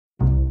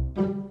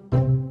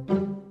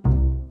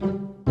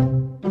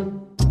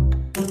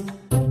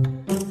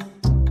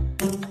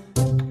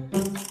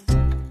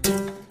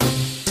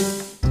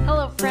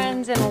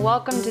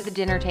welcome to the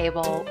dinner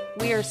table.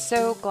 We are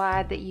so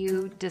glad that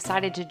you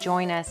decided to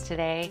join us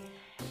today.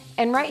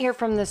 And right here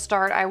from the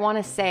start, I want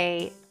to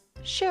say,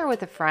 share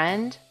with a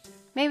friend.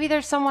 Maybe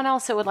there's someone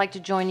else that would like to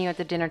join you at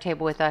the dinner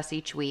table with us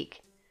each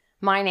week.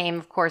 My name,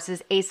 of course,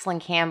 is Aislinn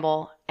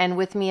Campbell, and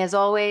with me, as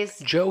always,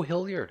 Joe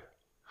Hilliard.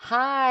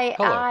 Hi.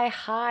 Hello.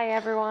 Hi,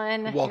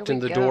 everyone. You walked in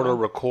the door to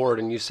record,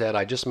 and you said,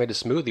 "I just made a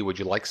smoothie. Would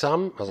you like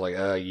some?" I was like,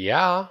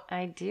 yeah.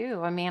 I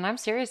do. I mean, I'm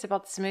serious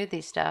about the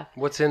smoothie stuff.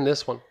 What's in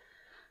this one?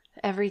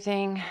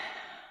 Everything.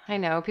 I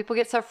know people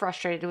get so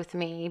frustrated with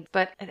me,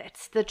 but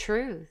it's the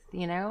truth,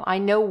 you know? I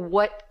know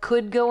what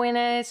could go in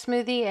a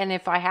smoothie, and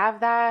if I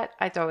have that,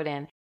 I throw it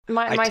in.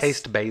 I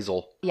taste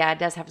basil. Yeah, it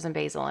does have some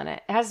basil in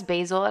it. It has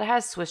basil, it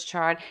has Swiss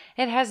chard,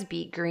 it has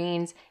beet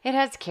greens, it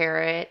has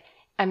carrot.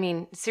 I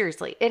mean,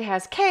 seriously, it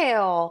has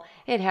kale,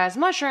 it has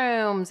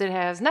mushrooms, it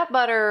has nut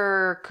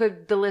butter.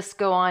 Could the list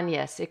go on?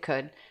 Yes, it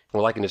could.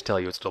 Well, I can just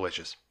tell you it's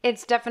delicious.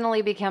 It's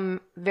definitely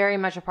become very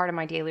much a part of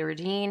my daily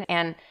routine,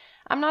 and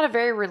I'm not a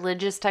very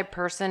religious type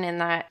person in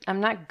that I'm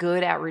not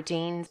good at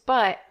routines,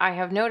 but I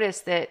have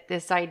noticed that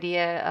this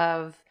idea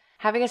of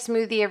having a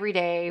smoothie every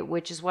day,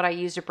 which is what I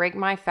use to break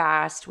my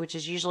fast, which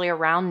is usually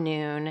around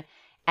noon,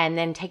 and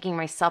then taking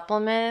my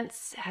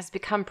supplements has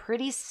become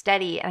pretty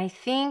steady. And I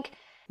think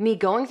me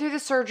going through the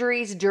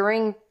surgeries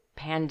during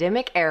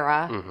pandemic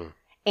era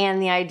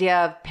and the idea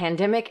of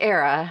pandemic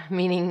era,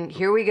 meaning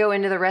here we go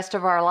into the rest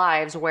of our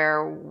lives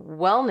where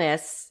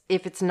wellness,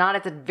 if it's not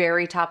at the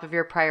very top of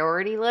your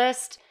priority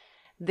list,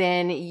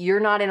 then you're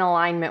not in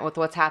alignment with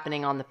what's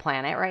happening on the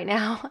planet right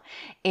now.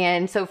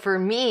 And so for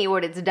me,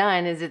 what it's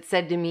done is it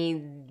said to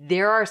me,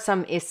 there are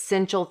some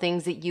essential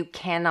things that you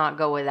cannot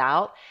go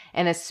without,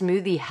 and a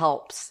smoothie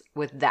helps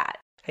with that.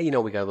 Hey,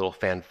 we got a little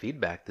fan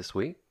feedback this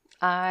week.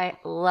 I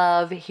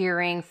love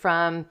hearing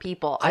from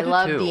people. I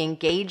love too. the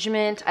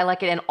engagement. I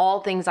like it in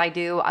all things I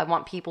do. I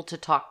want people to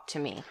talk to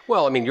me.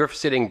 Well, I mean, you're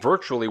sitting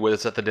virtually with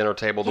us at the dinner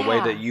table. The way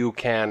that you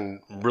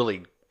can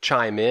really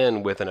chime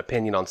in with an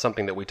opinion on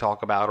something that we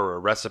talk about, or a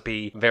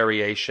recipe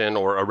variation,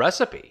 or a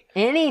recipe.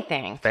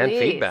 Anything, Fan please.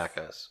 feedback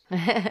us.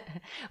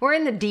 We're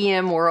in the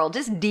DM world.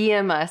 Just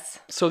DM us.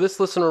 So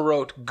this listener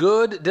wrote,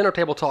 "Good dinner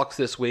table talks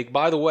this week.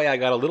 By the way, I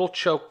got a little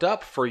choked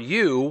up for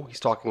you." He's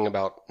talking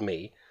about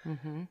me.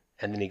 Mm-hmm.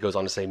 And then he goes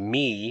on to say,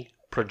 me,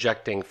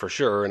 projecting for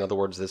sure. In other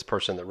words, this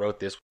person that wrote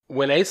this.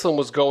 "When Aislinn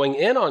was going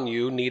in on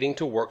you needing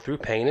to work through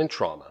pain and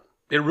trauma.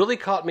 It really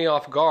caught me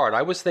off guard.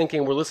 I was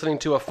thinking we're listening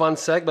to a fun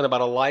segment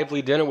about a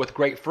lively dinner with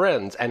great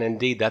friends." And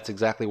indeed, that's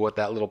exactly what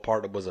that little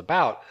part was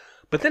about.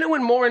 But then it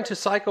went more into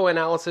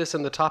psychoanalysis,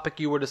 and the topic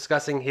you were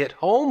discussing hit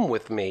home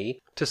with me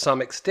to some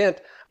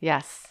extent.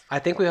 Yes. I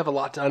think we have a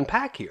lot to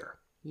unpack here.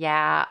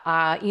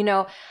 Yeah.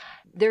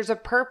 There's a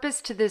purpose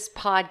to this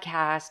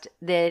podcast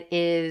that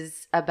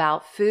is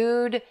about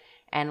food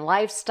and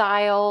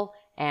lifestyle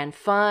and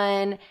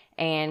fun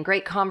and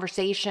great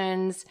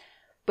conversations.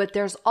 But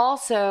there's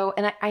also,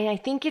 and I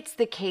think it's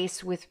the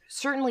case with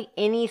certainly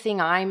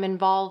anything I'm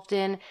involved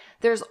in,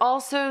 there's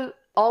also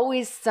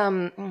always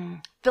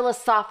some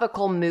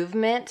philosophical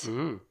movement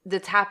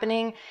that's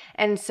happening.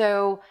 And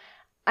so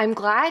I'm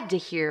glad to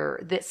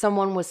hear that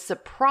someone was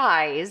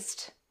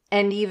surprised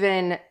and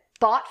even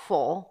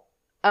thoughtful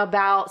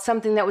about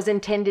something that was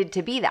intended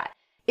to be that.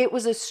 It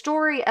was a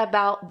story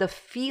about the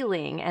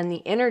feeling and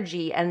the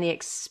energy and the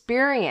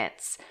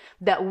experience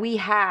that we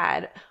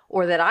had,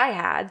 or that I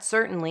had,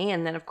 certainly.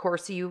 And then, of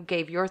course, you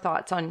gave your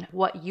thoughts on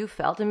what you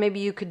felt. And maybe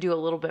you could do a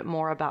little bit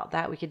more about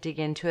that. We could dig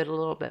into it a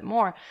little bit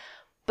more.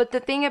 But the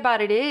thing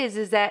about it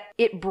is that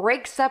it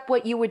breaks up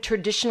what you would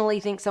traditionally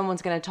think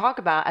someone's going to talk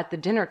about at the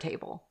dinner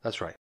table.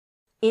 That's right.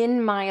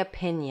 In my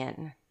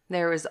opinion,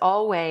 there is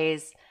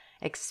always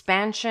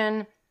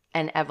expansion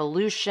and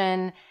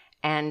evolution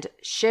and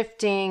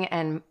shifting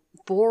and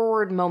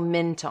forward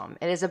momentum.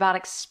 It is about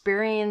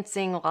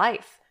experiencing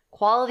life.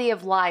 Quality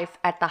of life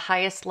at the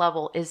highest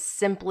level is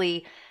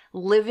simply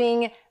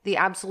living the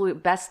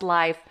absolute best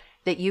life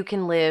that you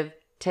can live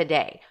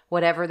today,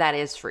 whatever that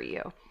is for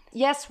you.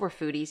 Yes, we're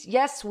foodies.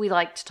 Yes, we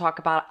like to talk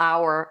about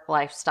our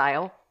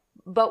lifestyle.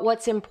 But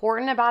what's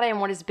important about it, and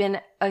what has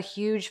been a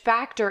huge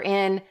factor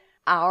in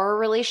our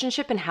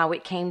relationship and how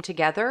it came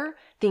together,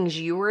 things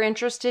you were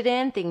interested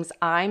in, things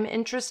I'm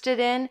interested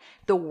in,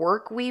 the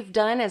work we've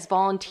done as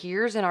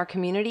volunteers in our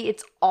community,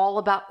 it's all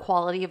about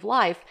quality of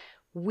life.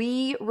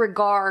 We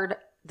regard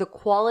the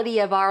quality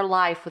of our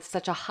life with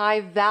such a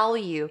high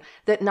value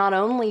that not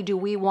only do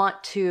we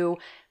want to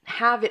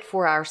have it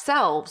for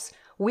ourselves,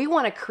 we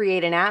want to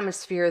create an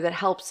atmosphere that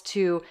helps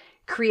to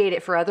create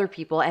it for other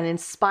people and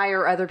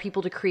inspire other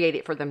people to create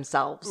it for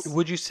themselves.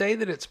 Would you say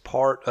that it's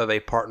part of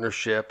a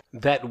partnership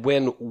that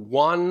when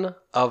one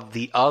of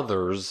the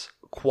others'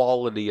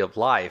 quality of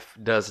life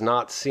does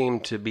not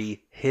seem to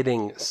be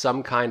hitting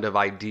some kind of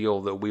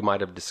ideal that we might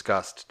have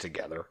discussed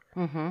together,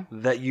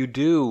 that you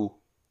do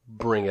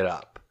bring it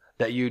up,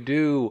 that you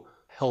do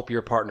help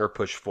your partner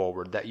push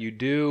forward, that you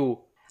do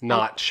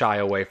not shy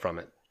away from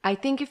it? I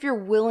think if you're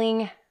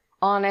willing,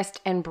 honest,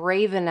 and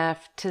brave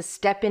enough to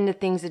step into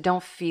things that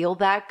don't feel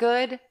that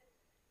good,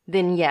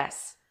 then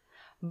yes.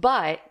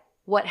 But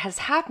what has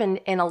happened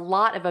in a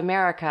lot of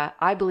America,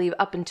 I believe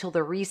up until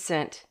the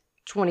recent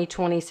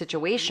 2020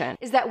 situation,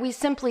 is that we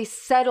simply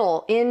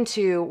settle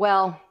into,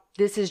 well,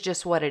 this is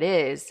just what it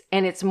is.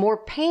 And it's more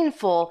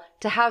painful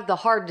to have the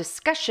hard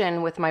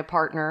discussion with my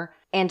partner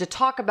and to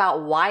talk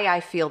about why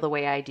I feel the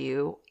way I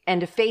do and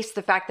to face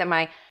the fact that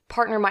my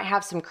partner might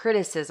have some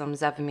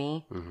criticisms of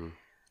me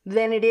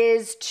than it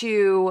is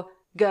to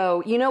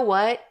go, you know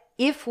what?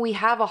 If we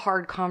have a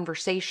hard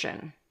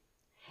conversation,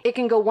 it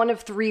can go one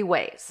of three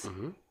ways.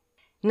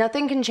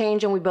 Nothing can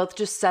change and we both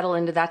just settle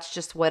into that's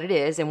just what it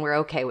is and we're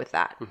okay with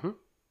that.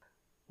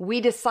 We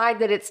decide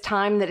that it's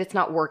time that it's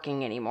not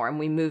working anymore and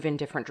we move in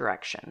different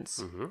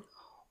directions.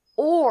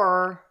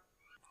 Or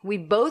we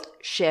both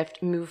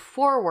shift, move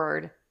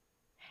forward,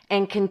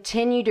 and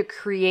continue to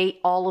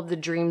create all of the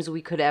dreams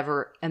we could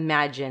ever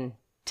imagine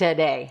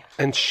today.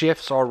 And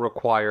shifts are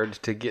required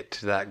to get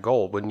to that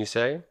goal, wouldn't you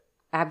say?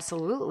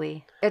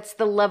 Absolutely. It's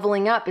the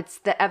leveling up. It's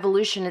the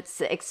evolution. It's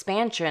the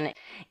expansion.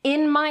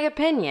 In my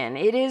opinion,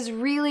 it is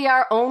really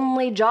our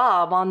only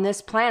job on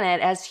this planet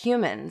as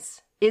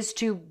humans is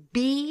to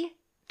be,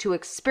 to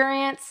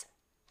experience,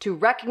 to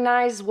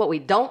recognize what we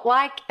don't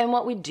like and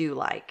what we do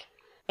like.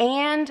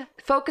 And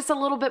focus a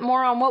little bit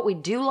more on what we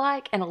do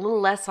like and a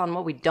little less on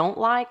what we don't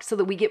like so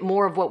that we get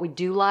more of what we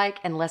do like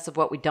and less of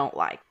what we don't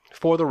like.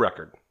 For the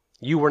record,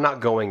 you were not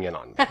going in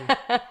on me.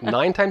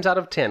 9 times out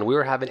of 10, we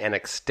were having an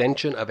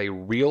extension of a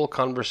real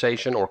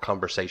conversation or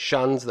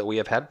conversations that we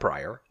have had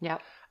prior.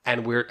 Yep.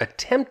 And we're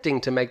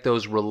attempting to make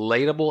those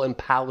relatable and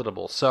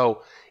palatable.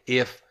 So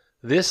if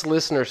this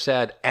listener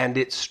said, and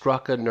it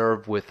struck a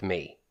nerve with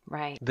me,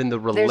 right, then the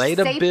there's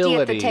relatability... safety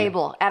at the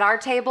table. At our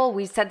table,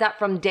 we said that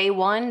from day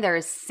one. There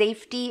is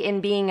safety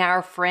in being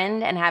our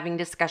friend and having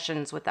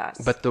discussions with us.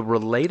 But the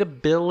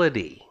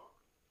relatability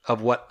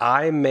of what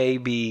I may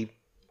be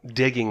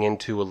digging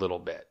into a little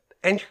bit,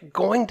 and you're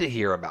going to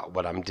hear about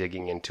what I'm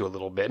digging into a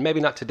little bit.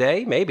 Maybe not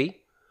today,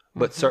 maybe,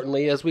 but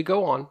certainly as we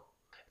go on.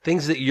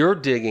 Things that you're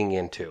digging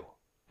into.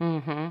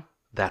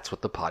 That's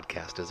what the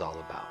podcast is all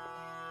about.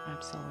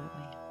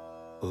 Absolutely.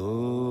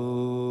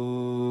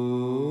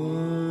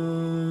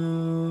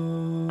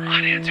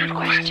 Unanswered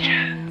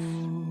questions.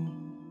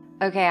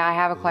 Okay, I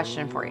have a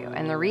question for you.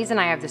 And the reason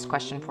I have this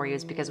question for you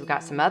is because we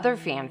got some other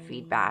fan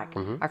feedback.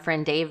 Our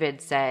friend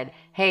David said,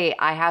 hey,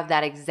 I have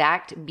that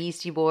exact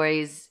Beastie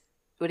Boys,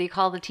 what do you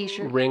call the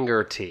t-shirt?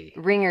 Ringer tee.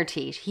 Ringer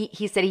tee.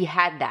 He said he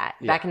had that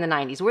back in the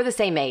 90s. We're the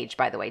same age,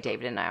 by the way,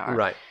 David and I are.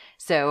 Right.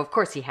 So, of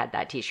course, he had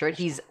that t-shirt.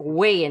 He's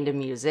way into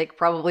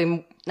music,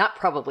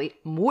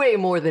 way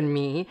more than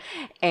me.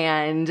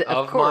 And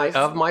of course...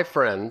 Of my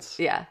friends,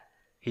 yeah,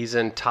 he's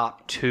in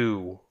top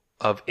 2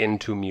 of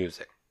into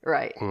music.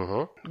 right.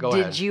 Go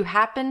ahead. Did you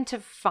happen to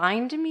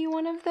find me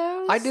one of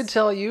those? I did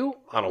tell you,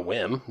 on a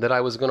whim, that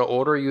I was going to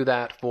order you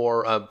that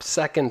for a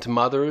second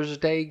Mother's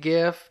Day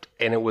gift,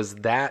 and it was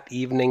that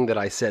evening that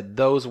I said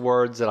those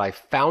words that I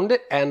found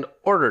it and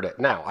ordered it.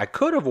 Now, I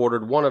could have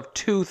ordered one of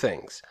 2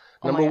 things.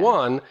 Number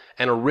 1,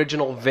 an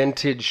original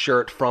vintage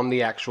shirt from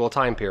the actual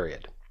time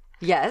period.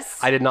 Yes.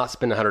 I did not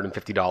spend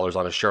 $150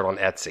 on a shirt on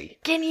Etsy.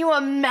 Can you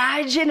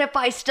imagine if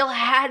I still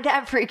had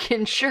that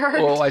freaking shirt?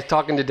 Well, I was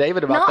talking to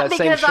David about that same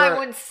shirt. Not because I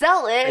would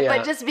sell it,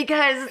 but just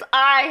because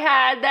I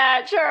had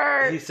that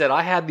shirt. He said,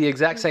 I had the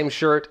exact same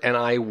shirt and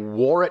I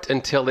wore it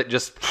until it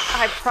just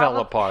fell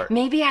apart.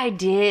 Maybe I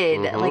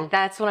did. Like,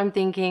 that's what I'm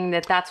thinking,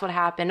 that's what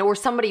happened. Or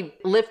somebody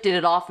lifted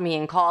it off me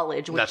in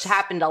college, which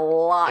happened a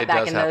lot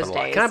back in those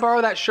days. Can I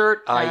borrow that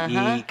shirt?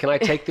 I.e., can I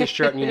take this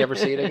shirt and you never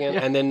see it again?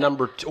 And then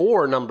number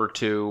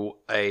 2,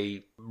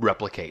 a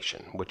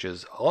replication, which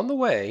is on the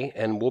way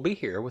and will be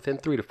here within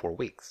 3 to 4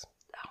 weeks.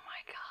 Oh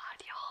my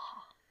God,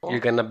 y'all.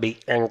 You're gonna be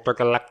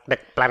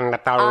intergalactic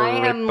planetary.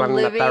 I am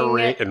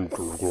living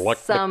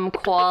some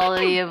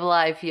quality of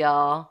life,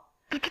 y'all.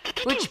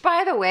 Which,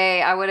 by the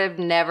way, I would have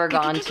never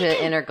gone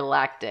to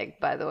intergalactic,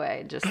 by the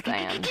way, just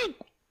saying.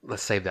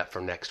 Let's save that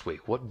for next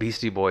week. What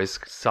Beastie Boys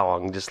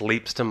song just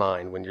leaps to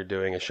mind when you're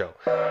doing a show?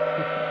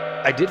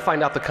 I did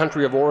find out the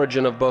country of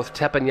origin of both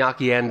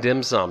teppanyaki and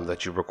dim sum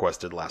that you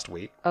requested last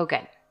week.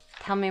 Okay.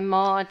 Tell me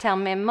more, tell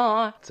me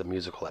more. It's a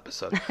musical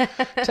episode.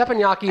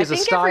 Teppanyaki is a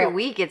style... every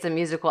week it's a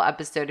musical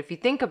episode, if you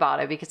think about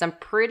it, because I'm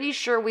pretty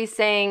sure we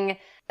sang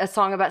a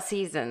song about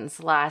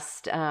seasons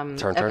last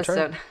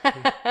episode. Turn.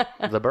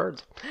 The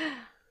birds.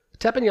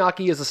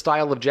 Teppanyaki is a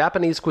style of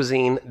Japanese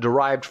cuisine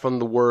derived from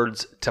the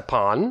words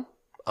teppan,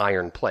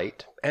 iron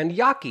plate, and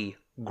yaki,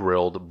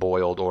 grilled,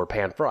 boiled, or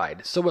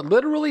pan-fried. So it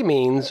literally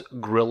means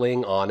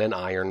grilling on an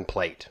iron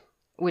plate.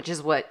 Which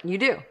is what you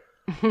do.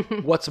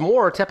 What's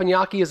more,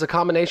 teppanyaki is a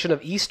combination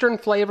of Eastern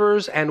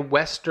flavors and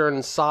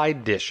Western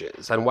side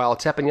dishes. And while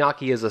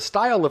teppanyaki is a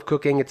style of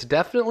cooking, it's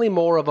definitely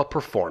more of a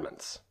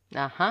performance.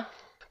 Uh-huh.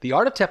 The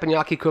art of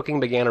teppanyaki cooking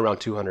began around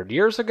 200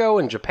 years ago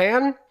in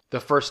Japan. The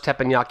first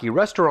teppanyaki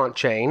restaurant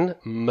chain,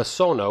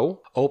 Misono,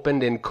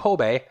 opened in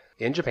Kobe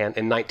in Japan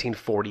in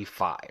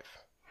 1945.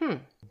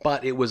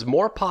 but it was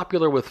more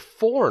popular with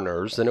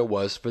foreigners than it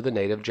was for the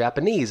native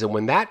Japanese. And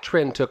when that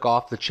trend took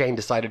off, the chain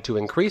decided to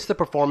increase the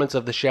performance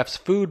of the chef's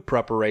food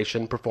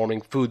preparation,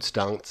 performing food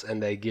stunts.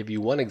 And they give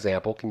you one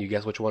example. Can you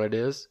guess which one it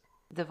is?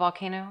 The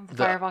volcano? The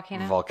fire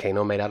volcano?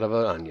 Volcano made out of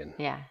an onion.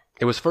 Yeah.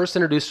 It was first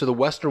introduced to the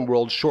Western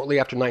world shortly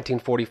after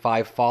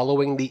 1945,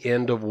 following the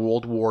end of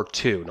World War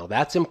II. Now,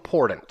 that's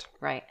important.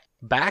 Right.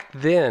 Back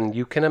then,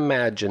 you can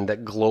imagine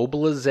that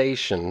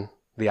globalization,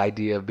 the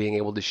idea of being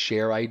able to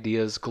share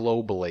ideas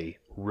globally,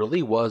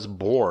 really was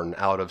born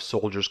out of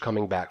soldiers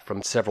coming back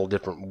from several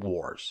different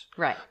wars.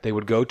 Right. They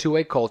would go to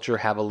a culture,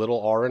 have a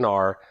little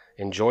R&R,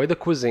 enjoy the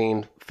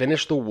cuisine,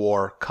 finish the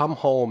war, come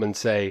home and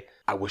say,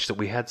 I wish that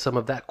we had some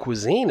of that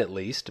cuisine, at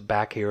least,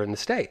 back here in the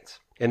States.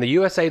 In the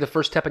USA, the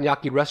first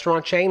teppanyaki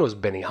restaurant chain was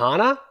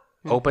Benihana,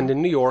 opened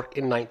in New York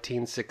in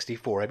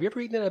 1964. Have you ever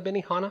eaten at a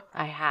Benihana?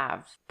 I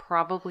have.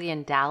 Probably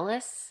in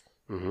Dallas.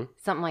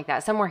 Something like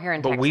that. Somewhere here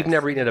in Texas. But we've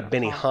never eaten at a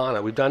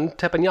Benihana. We've done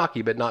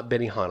teppanyaki, but not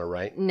Benihana,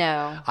 right?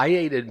 No. I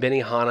ate at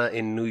Benihana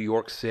in New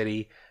York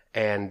City,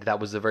 and that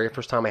was the very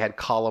first time I had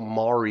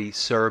calamari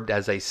served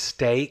as a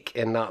steak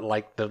and not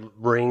like the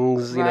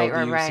rings, you know,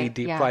 that you see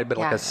deep fried, but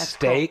like a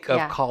steak of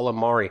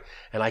calamari.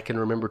 And I can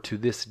remember to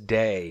this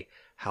day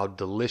how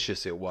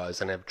delicious it was,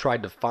 and I've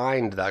tried to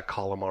find that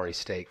calamari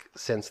steak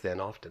since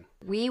then often.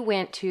 We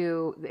went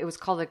to, it was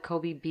called the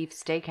Kobe Beef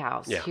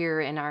Steakhouse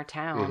here in our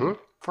town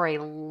for a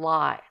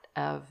lot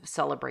of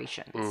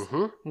celebrations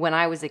when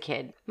I was a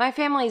kid. My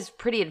family's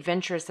pretty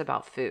adventurous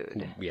about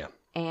food. Yeah.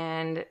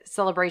 And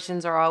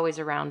celebrations are always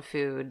around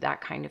food, that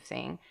kind of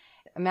thing.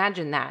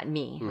 Imagine that,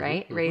 me,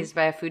 right? Raised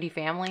by a foodie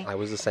family. I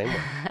was the same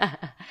way.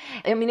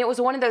 I mean, it was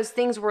one of those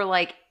things where,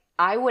 like,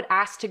 I would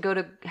ask to go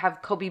to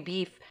have Kobe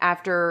beef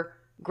after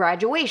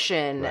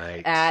graduation,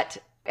 at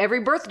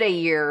every birthday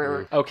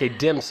year. Okay,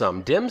 dim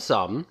sum. Dim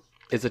sum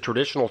is a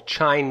traditional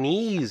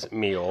Chinese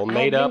meal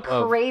made up of... I've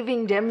been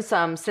craving dim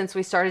sum since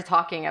we started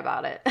talking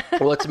about it.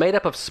 Well, it's made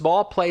up of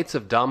small plates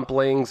of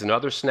dumplings and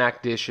other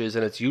snack dishes,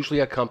 and it's usually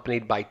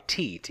accompanied by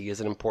tea. Tea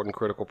is an important,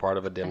 critical part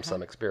of a dim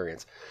sum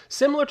experience.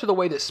 Similar to the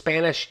way that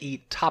Spanish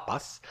eat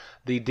tapas,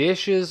 the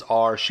dishes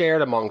are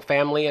shared among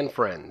family and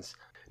friends.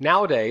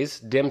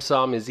 Nowadays, dim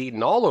sum is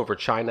eaten all over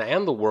China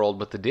and the world,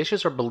 but the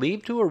dishes are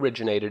believed to have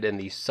originated in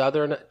the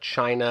southern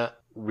China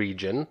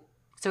region.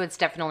 So it's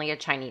definitely a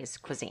Chinese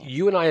cuisine.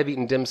 You and I have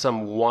eaten dim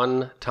sum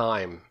one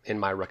time in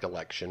my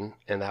recollection,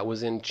 and that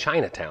was in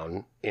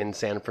Chinatown in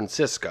San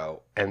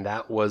Francisco. And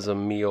that was a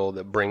meal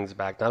that brings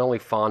back not only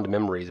fond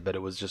memories, but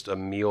it was just a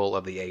meal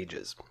of the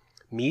ages.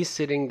 Me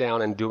sitting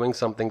down and doing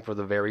something for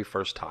the very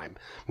first time.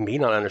 Me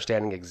not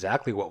understanding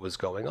exactly what was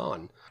going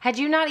on. Had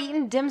you not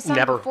eaten dim sum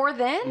before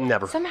then?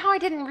 Never. Somehow I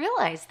didn't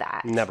realize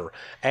that. Never.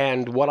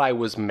 And what I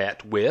was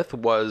met with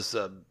was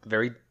a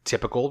very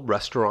typical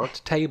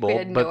restaurant table. We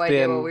had no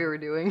idea what we were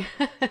doing.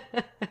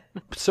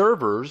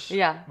 Servers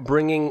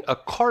bringing a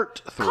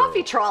cart through.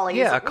 Coffee trolleys.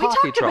 Yeah, a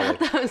coffee trolley. We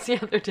talked about those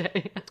the other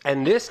day.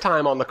 And this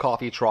time on the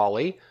coffee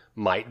trolley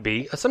might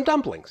be some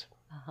dumplings.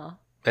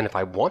 And if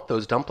I want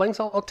those dumplings,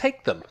 I'll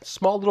take them.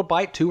 Small little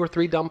bite, 2 or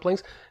 3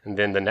 dumplings. And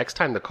then the next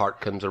time the cart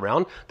comes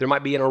around, there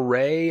might be an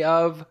array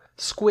of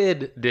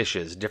squid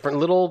dishes, different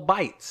little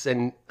bites.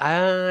 And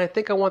I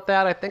think I want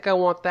that. I think I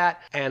want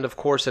that. And of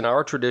course, in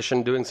our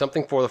tradition, doing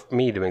something for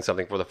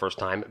the first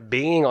time,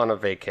 being on a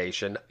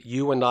vacation,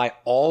 you and I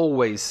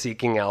always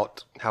seeking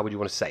out, how would you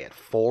want to say it,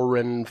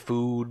 foreign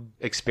food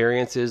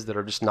experiences that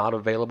are just not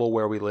available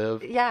where we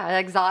live. Yeah,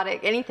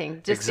 exotic,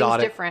 anything. Just seems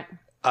different.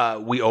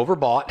 We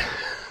overbought.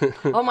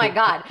 Oh my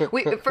God.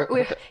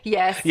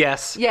 Yes.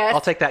 Yes.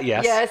 I'll take that.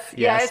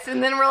 Yes.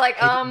 And then we're like,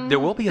 there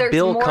will be a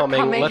bill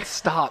coming. Let's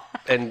stop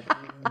and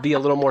be a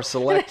little more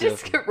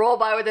selective. Just roll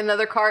by with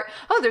another cart.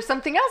 Oh, there's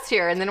something else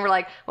here. And then we're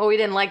like, well, we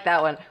didn't like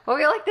that one. Well,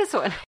 we like this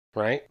one.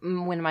 Right.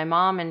 When my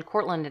mom and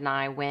Cortland and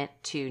I went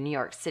to New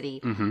York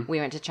City, we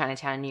went to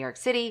Chinatown in New York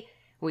City.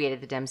 We ate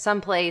at the dim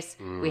sum place.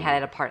 We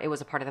had it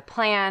was a part of the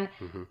plan.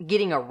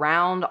 Getting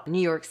around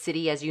New York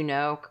City, as you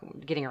know,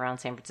 getting around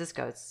San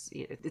Francisco,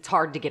 it's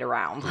hard to get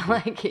around.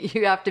 Like,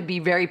 you have to be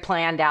very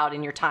planned out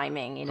in your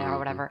timing, you know, or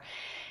whatever.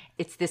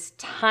 It's this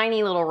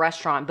tiny little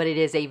restaurant, but it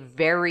is a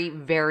very,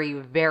 very,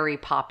 very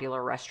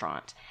popular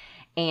restaurant.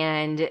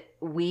 And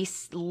we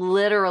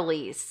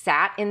literally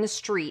sat in the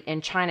street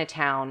in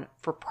Chinatown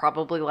for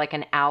probably like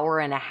an hour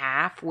and a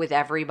half with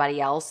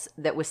everybody else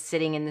that was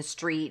sitting in the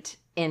street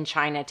in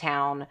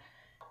Chinatown.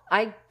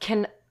 I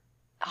can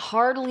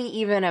hardly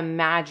even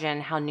imagine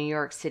how New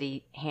York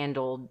City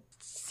handled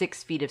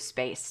 6 feet of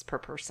space per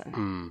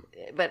person.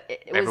 But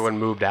everyone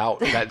moved out.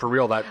 That for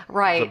real. That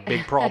right. is a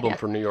big problem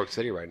for New York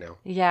City right now.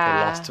 Yeah,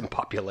 they lost some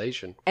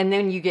population. And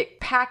then you get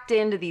packed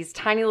into these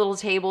tiny little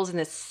tables in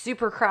this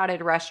super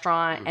crowded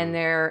restaurant, and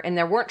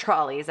there weren't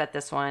trolleys at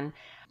this one.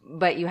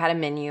 But you had a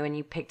menu and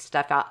you picked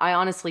stuff out. I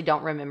honestly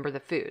don't remember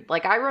the food.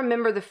 Like, I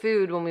remember the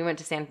food when we went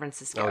to San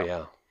Francisco. Oh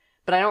yeah.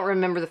 But I don't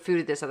remember the food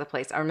at this other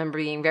place. I remember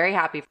being very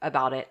happy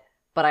about it.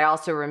 But I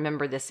also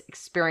remember this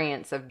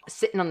experience of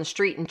sitting on the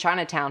street in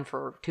Chinatown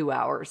for 2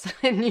 hours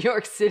in New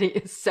York City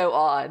is so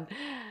odd.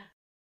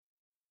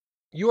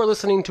 You are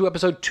listening to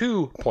episode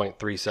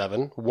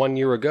 2.37. 1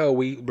 year ago,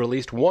 we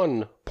released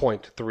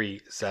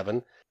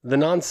 1.37. The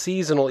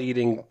non-seasonal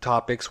eating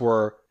topics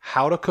were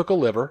how to cook a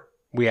liver.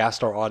 We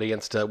asked our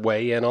audience to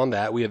weigh in on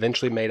that. We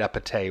eventually made a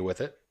pate with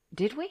it.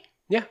 Did we?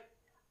 Yeah.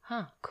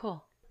 Huh,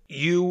 cool.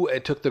 You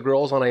took the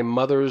girls on a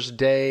Mother's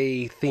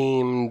Day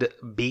themed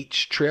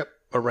beach trip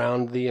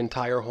around the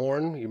entire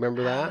Horn. You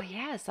remember that? Oh,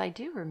 yes, I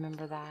do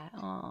remember that.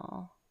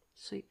 Oh,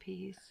 sweet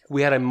peas.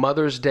 We had a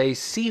Mother's Day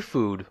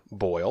seafood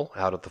boil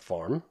out at the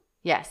farm.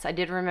 Yes, I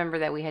did remember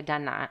that we had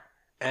done that.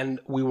 And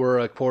we were,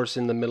 of course,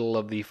 in the middle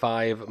of the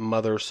 5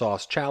 Mother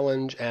Sauce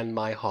Challenge, and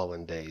my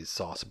Hollandaise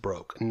sauce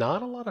broke.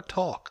 Not a lot of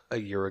talk a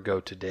year ago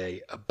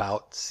today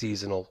about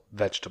seasonal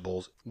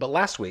vegetables. But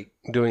last week,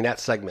 during that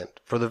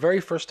segment, for the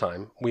very first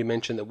time, we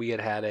mentioned that we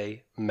had had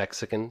a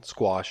Mexican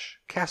squash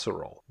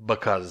casserole,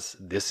 because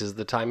this is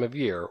the time of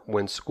year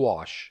when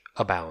squash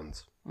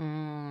abounds.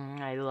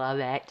 I love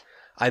it.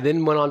 I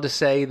then went on to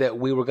say that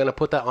we were going to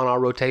put that on our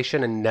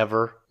rotation and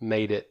never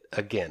made it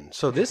again.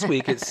 So this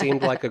week it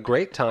seemed like a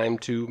great time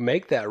to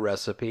make that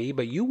recipe,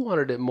 but you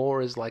wanted it more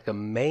as like a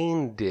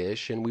main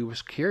dish, and we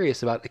was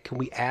curious about, can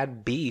we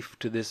add beef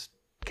to this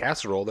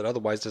casserole that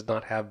otherwise does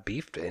not have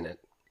beef in it?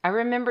 I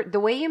remember the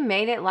way you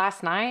made it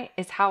last night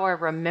is how I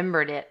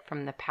remembered it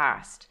from the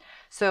past.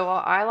 So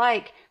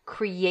I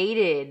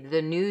created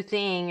the new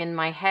thing in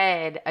my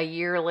head a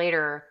year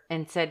later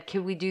and said,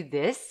 "Could we do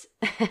this?"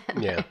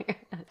 Yeah.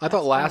 I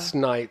thought last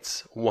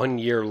night's 1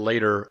 year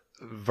later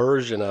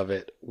version of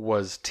it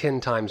was 10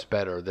 times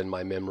better than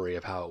my memory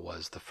of how it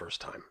was the first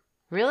time.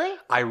 Really?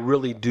 I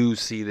really do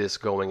see this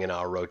going in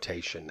our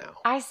rotation now.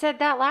 I said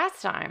that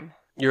last time.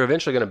 You're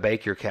eventually going to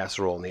bake your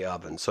casserole in the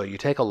oven. So you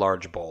take a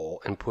large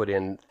bowl and put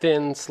in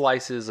thin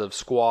slices of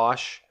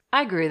squash.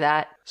 I agree with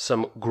that.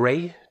 Some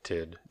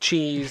grated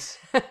cheese.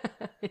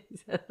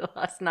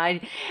 Last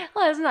night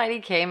he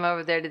came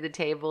over there to the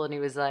table and he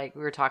was like,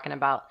 we were talking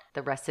about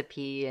the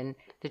recipe and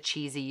the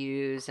cheese he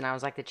used. And I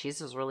was like, the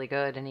cheese was really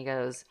good. And he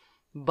goes,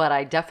 but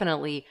I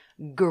definitely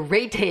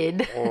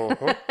grated.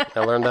 I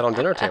learned that on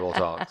Dinner Table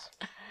Talks.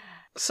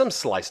 Some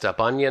sliced up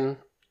onion.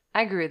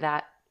 I agree with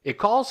that. It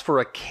calls for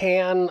a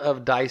can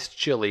of diced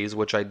chilies,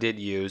 which I did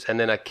use, and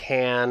then a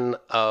can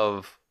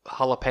of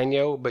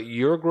jalapeno, but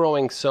you're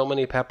growing so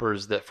many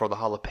peppers that for the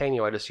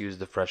jalapeno, I just used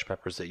the fresh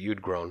peppers that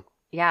you'd grown.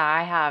 Yeah,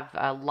 I have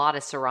a lot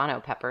of serrano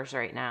peppers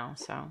right now,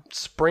 so.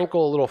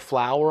 Sprinkle a little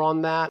flour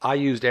on that. I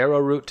used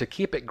arrowroot to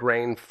keep it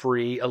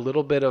grain-free, a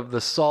little bit of the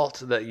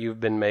salt that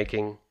you've been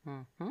making.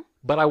 Mm-hmm.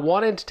 But I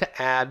wanted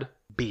to add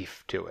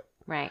beef to it.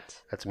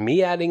 Right. That's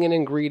me adding an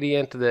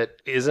ingredient that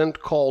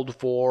isn't called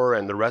for,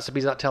 and the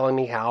recipe's not telling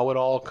me how it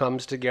all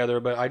comes together,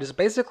 but I just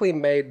basically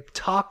made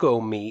taco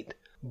meat,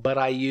 but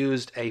I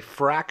used a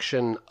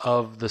fraction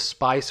of the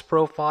spice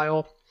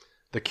profile,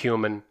 the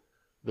cumin,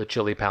 the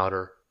chili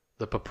powder,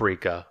 the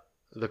paprika,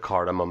 the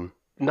cardamom.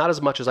 Not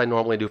as much as I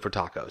normally do for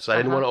tacos. I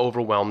didn't want to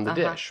overwhelm the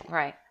dish.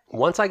 Right.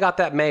 Once I got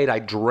that made, I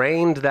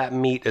drained that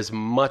meat as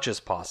much as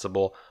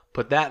possible,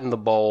 put that in the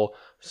bowl,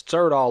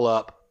 stir it all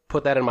up,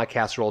 put that in my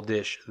casserole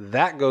dish.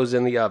 That goes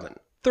in the oven.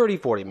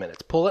 30-40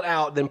 minutes. Pull it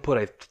out, then put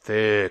a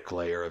thick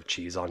layer of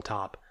cheese on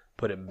top.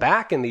 Put it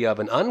back in the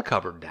oven,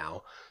 uncovered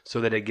now,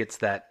 so that it gets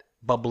that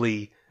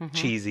bubbly,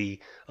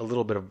 cheesy, a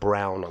little bit of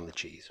brown on the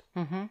cheese.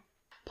 Mm-hmm.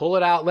 Pull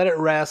it out, let it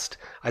rest.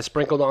 I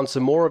sprinkled on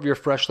some more of your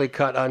freshly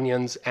cut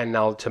onions and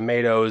now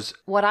tomatoes.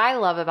 What I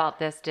love about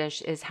this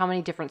dish is how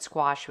many different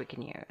squash we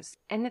can use.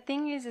 And the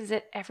thing is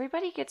that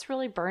everybody gets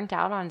really burnt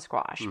out on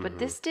squash. But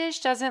this dish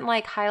doesn't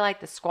highlight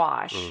the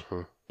squash.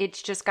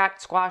 It's just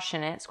got squash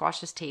in it.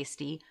 Squash is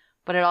tasty.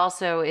 But it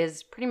also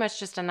is pretty much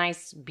just a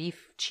nice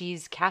beef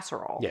cheese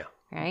casserole. Yeah.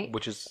 Right?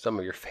 Which is some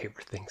of your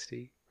favorite things to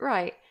eat.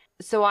 Right.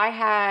 So I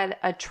had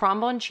a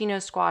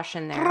tromboncino squash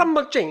in there.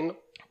 Tromboncino.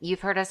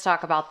 You've heard us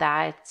talk about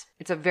that.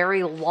 It's a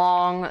very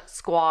long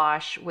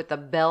squash with a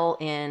bell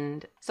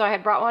end. So I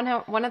had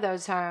brought one of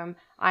those home.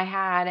 I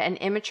had an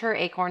immature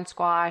acorn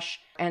squash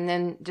and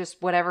then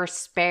just whatever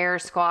spare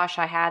squash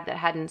I had that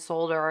hadn't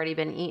sold or already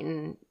been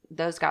eaten,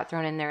 those got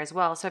thrown in there as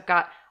well. So I've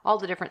got all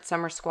the different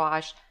summer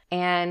squash.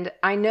 And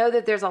I know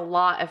that there's a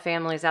lot of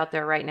families out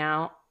there right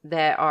now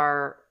that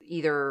are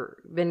either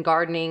been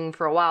gardening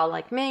for a while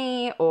like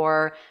me,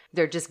 or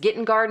they're just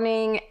getting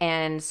gardening,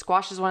 and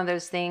squash is one of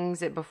those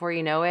things that before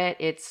you know it,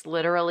 it's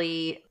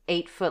literally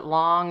 8 foot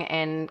long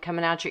and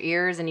coming out your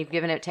ears, and you've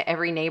given it to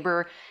every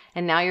neighbor,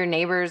 and now your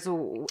neighbors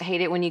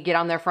hate it when you get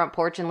on their front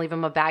porch and leave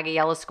them a bag of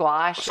yellow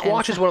squash.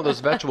 Squash is one of those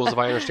vegetables, if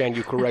I understand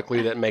you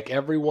correctly, that make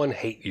everyone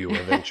hate you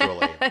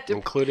eventually,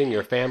 including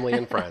your family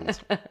and friends.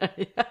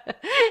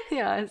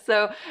 Yeah,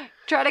 so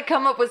try to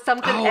come up with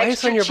something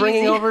extra Ace, you're cheesy.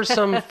 bringing over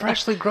some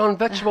freshly grown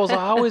vegetables.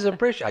 I always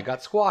appreciate. I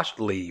got squash.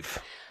 Leave.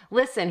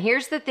 Listen,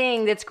 here's the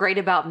thing that's great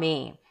about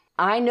me.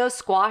 I know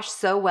squash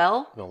so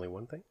well. Only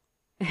one thing?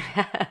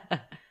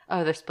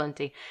 Oh, there's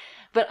plenty.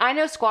 But I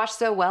know squash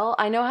so well,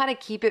 I know how to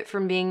keep it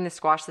from being the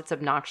squash that's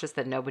obnoxious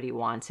that nobody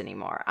wants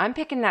anymore. I'm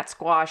picking that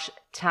squash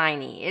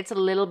tiny. It's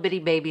little bitty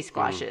baby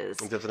squashes.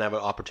 It doesn't have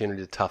an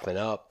opportunity to toughen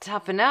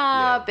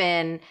up.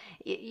 And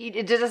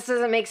it just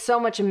doesn't make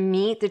so much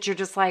meat that you're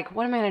just like,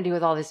 what am I going to do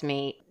with all this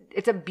meat?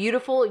 It's a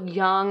beautiful,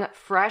 young,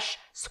 fresh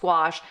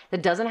squash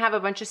that doesn't have a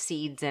bunch of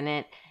seeds in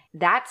it.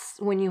 That's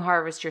when you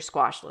harvest your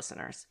squash,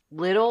 listeners.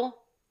 Little,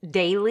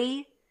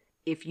 daily.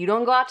 If you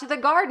don't go out to the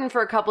garden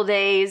for a couple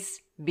days,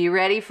 be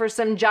ready for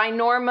some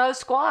ginormo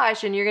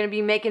squash, and you're going to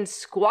be making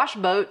squash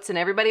boats, and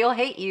everybody will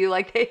hate you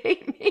like they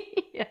hate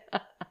me.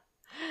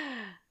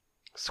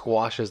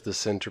 Squash as the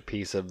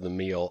centerpiece of the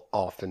meal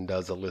often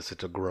does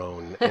elicit a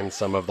groan in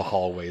some of the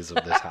hallways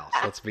of this house.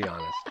 Let's be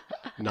honest.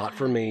 Not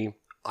for me.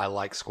 I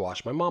like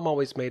squash. My mom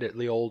always made it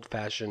the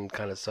old-fashioned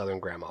kind of Southern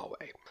grandma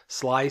way.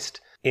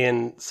 Sliced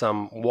in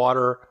some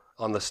water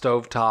on the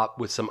stovetop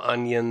with some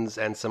onions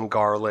and some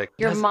garlic.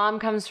 Your mom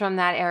comes from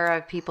that era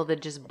of people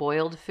that just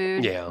boiled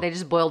food. Yeah. They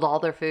just boiled all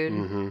their food.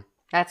 Mm-hmm.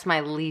 That's my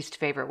least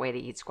favorite way to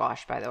eat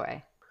squash, by the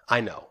way.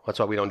 I know. That's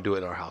why we don't do it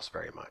in our house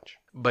very much.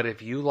 But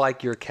if you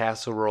like your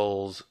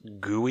casseroles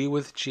gooey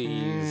with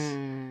cheese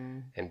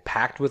and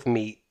packed with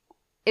meat.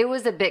 It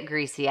was a bit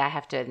greasy, I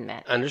have to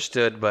admit.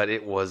 Understood, but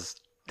it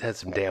had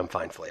some damn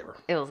fine flavor.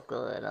 It was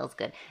good. It was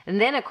good.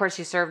 And then, of course,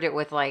 you served it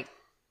with, like,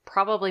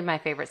 probably my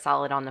favorite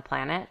salad on the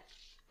planet.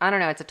 I don't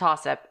know. It's a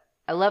toss-up.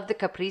 I love the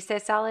caprese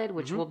salad,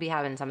 which we'll be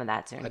having some of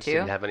that soon, I just too.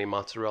 didn't have any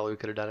mozzarella. We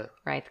could have done it.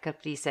 Right. The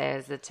caprese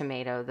is the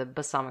tomato, the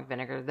balsamic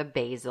vinegar, the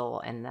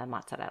basil, and the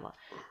mozzarella.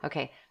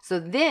 Okay. So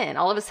then,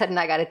 all of a sudden,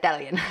 I got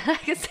Italian.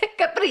 I said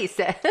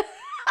caprese.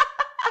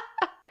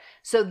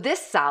 So this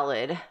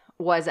salad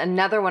was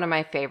another one of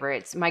my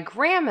favorites. My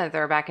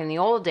grandmother back in the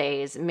old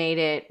days made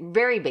it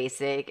very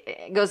basic.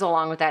 It goes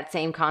along with that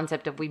same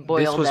concept of we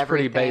boiled everything. This was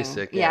pretty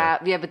basic. Yeah,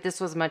 but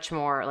this was much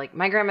more like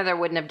my grandmother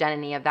wouldn't have done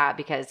any of that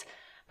because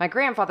my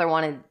grandfather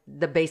wanted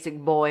the basic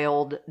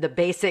boiled, the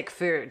basic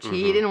food.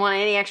 He didn't want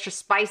any extra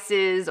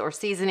spices or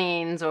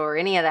seasonings or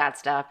any of that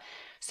stuff.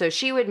 So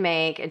she would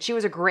make, and she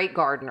was a great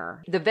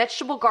gardener. The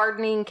vegetable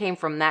gardening came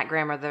from that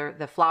grandmother.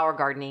 The flower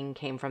gardening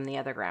came from the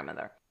other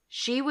grandmother.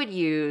 She would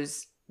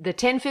use the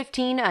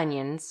 1015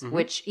 onions,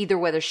 which either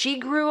whether she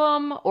grew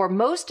them or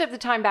most of the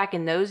time back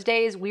in those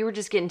days, we were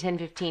just getting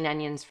 1015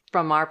 onions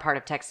from our part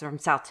of Texas, from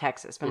South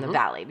Texas, from the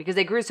valley, because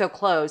they grew so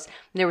close.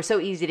 They were so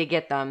easy to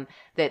get them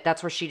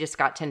that's where she just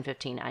got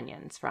 1015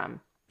 onions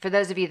from. For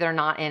those of you that are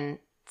not in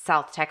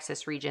South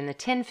Texas region, the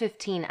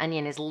 1015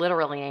 onion is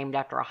literally named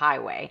after a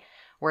highway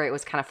where it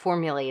was kind of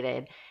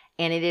formulated.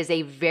 And it is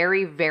a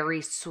very,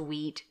 very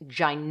sweet,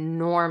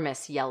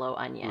 ginormous yellow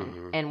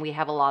onion. And we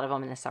have a lot of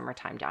them in the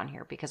summertime down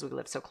here because we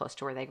live so close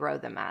to where they grow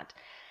them at.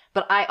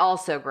 But I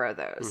also grow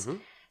those.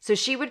 So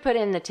she would put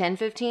in the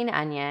 1015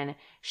 onion.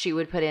 She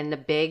would put in the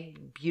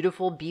big,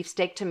 beautiful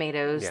beefsteak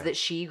tomatoes that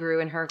she grew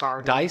in her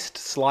garden. Diced,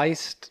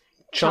 sliced,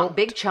 chunked?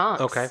 Big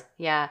chunks. Okay.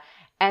 Yeah.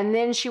 And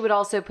then she would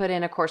also put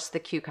in, of course, the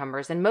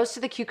cucumbers. And most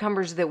of the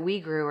cucumbers that we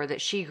grew or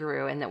that she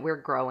grew and that we're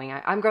growing,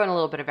 I'm growing a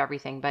little bit of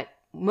everything, but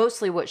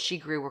mostly what she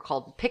grew were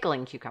called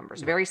pickling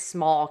cucumbers, very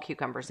small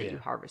cucumbers that you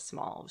harvest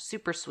small,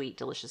 super sweet,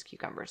 delicious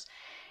cucumbers.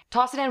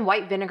 Toss it in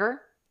white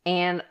vinegar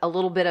and a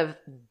little bit of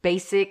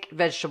basic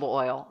vegetable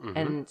oil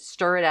and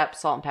stir it up,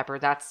 salt and pepper.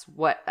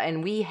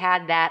 And we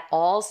had that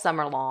all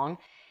summer long.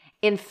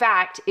 In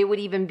fact, it would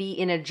even be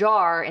in a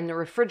jar in the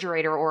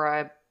refrigerator or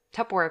a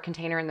Tupperware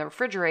container in the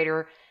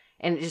refrigerator,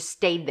 and it just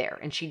stayed there.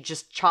 And she'd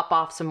just chop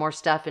off some more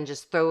stuff and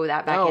just throw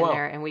that back in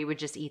there. And we would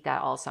just eat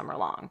that all summer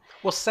long.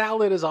 Well,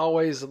 salad is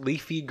always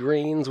leafy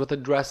greens with a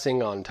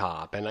dressing on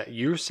top. And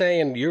you're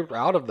saying you're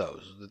out of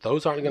those.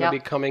 Those aren't going to be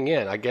coming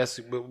in. I guess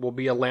it will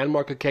be a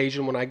landmark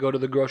occasion when I go to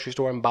the grocery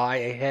store and buy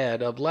a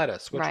head of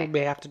lettuce, which we may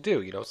have to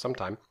do,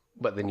 sometime.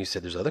 But then you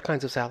said there's other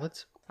kinds of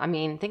salads. I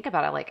mean, think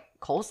about it. Like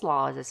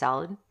coleslaw is a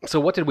salad. So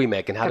what did we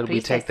make, and how did we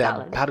take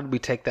salad. How did we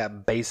take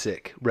that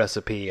basic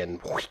recipe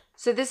and?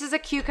 So this is a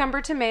cucumber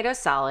tomato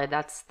salad.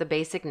 That's the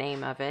basic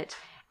name of it.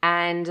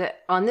 And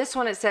on this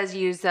one, it says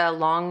use a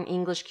long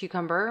English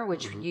cucumber,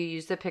 which you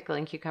use the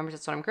pickling cucumbers.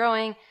 That's what I'm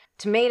growing.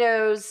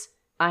 Tomatoes.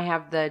 I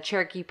have the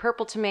Cherokee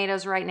purple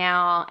tomatoes right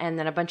now, and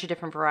then a bunch of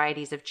different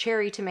varieties of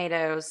cherry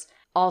tomatoes.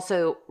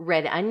 Also,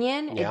 red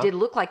onion. Yeah. It did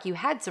look like you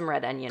had some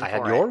red onion. I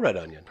had your red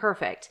onion.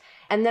 Perfect.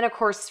 And then, of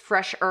course,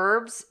 fresh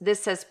herbs.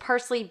 This says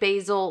parsley,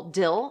 basil,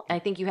 dill. I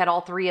think you had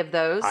all three of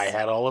those. I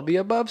had all of the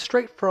above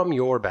straight from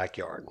your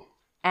backyard.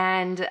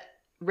 And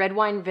red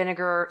wine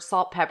vinegar,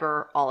 salt,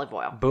 pepper, olive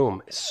oil.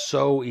 Boom.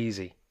 So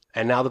easy.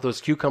 And now that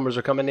those cucumbers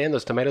are coming in,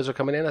 those tomatoes are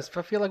coming in, I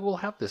feel like we'll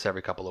have this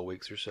every couple of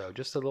weeks or so.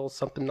 Just a little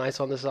something nice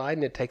on the side,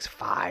 and it takes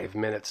 5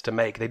 minutes to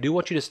make. They do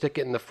want you to stick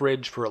it in the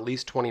fridge for at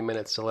least 20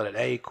 minutes to let it,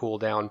 A, cool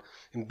down,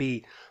 and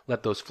B,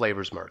 let those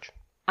flavors merge.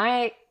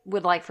 I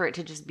would like for it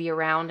to just be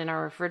around in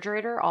our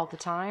refrigerator all the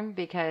time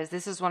because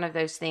this is one of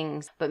those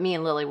things, but me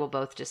and Lily will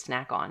both just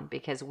snack on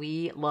because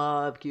we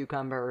love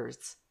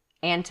cucumbers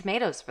and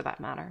tomatoes for that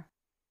matter.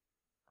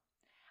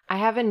 I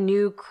have a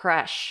new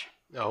crush.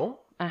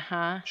 Oh?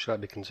 Uh-huh. Should I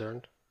be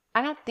concerned?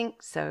 I don't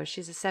think so.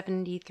 She's a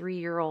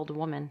 73-year-old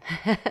woman.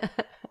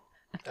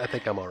 I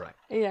think I'm all right.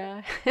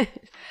 Yeah.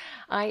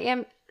 I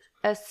am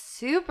a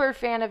super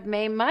fan of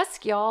Mae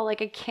Musk, y'all.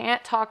 Like, I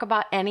can't talk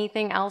about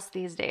anything else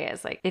these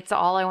days. Like, it's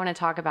all I want to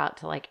talk about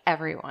to, like,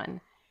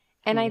 everyone.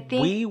 And I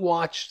think... We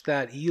watched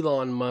that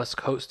Elon Musk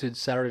hosted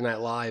Saturday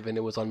Night Live, and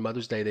it was on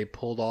Mother's Day. They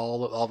pulled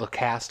all the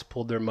cast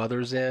pulled their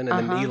mothers in,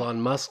 and then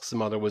Elon Musk's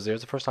mother was there. It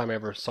was the first time I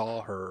ever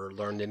saw her or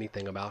learned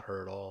anything about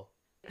her at all.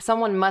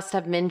 Someone must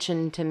have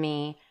mentioned to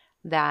me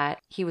that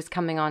he was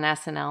coming on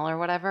SNL or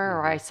whatever,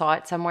 or I saw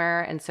it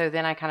somewhere. And so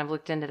then I kind of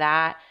looked into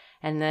that.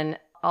 And then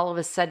all of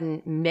a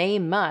sudden, Mae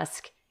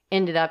Musk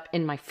ended up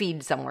in my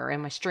feed somewhere,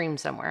 in my stream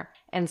somewhere.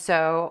 And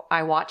so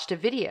I watched a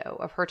video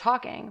of her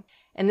talking.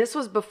 And this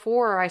was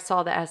before I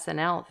saw the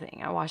SNL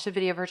thing. I watched a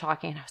video of her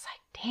talking and I was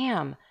like,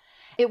 damn.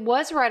 It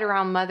was right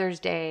around Mother's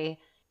Day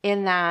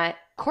in that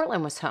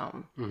Cortland was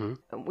home.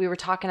 Mm-hmm. We were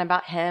talking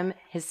about him,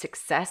 his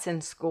success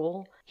in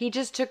school. He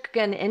just took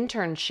an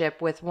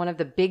internship with one of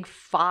the big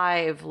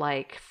 5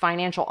 like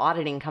financial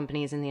auditing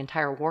companies in the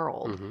entire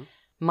world. Mm-hmm.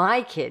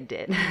 My kid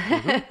did.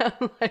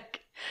 Mm-hmm.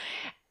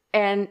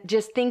 And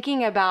just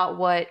thinking about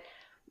what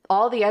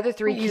all the other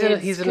 3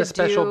 kids he's in a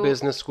special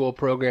business school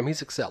program.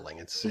 He's excelling.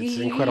 It's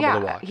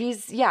incredible to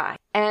watch.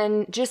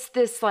 And just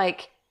this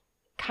like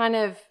kind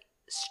of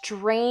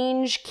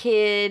strange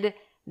kid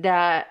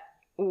that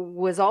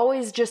was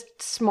always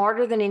just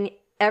smarter than he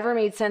ever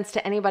made sense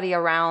to anybody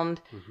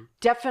around. Mm-hmm.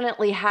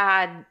 Definitely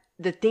had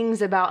the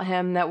things about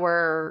him that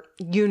were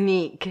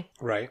unique.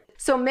 Right.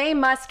 So Mae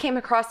Musk came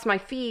across my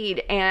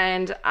feed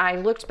and I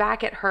looked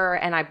back at her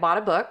and I bought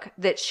a book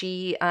that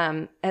she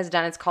has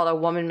done. It's called A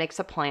Woman Makes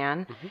a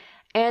Plan. Mm-hmm.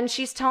 And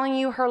she's telling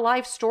you her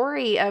life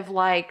story of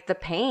like the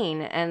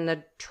pain and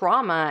the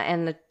trauma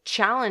and the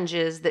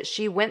challenges that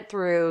she went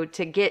through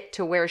to get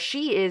to where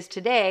she is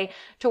today,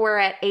 to where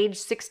at age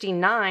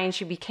 69,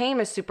 she became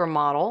a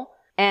supermodel.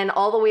 And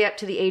all the way up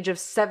to the age of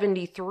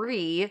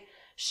 73,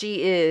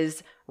 she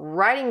is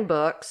writing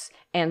books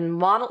and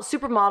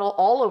supermodel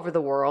all over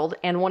the world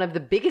and one of the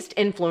biggest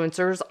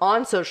influencers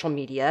on social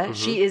media. Mm-hmm.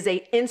 She is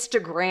a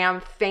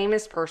Instagram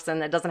famous person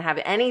that doesn't have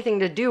anything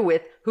to do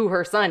with who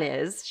her son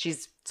is.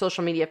 She's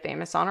social media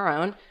famous on her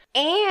own.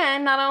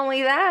 And not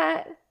only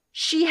that,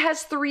 she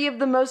has 3 of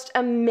the most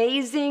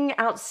amazing,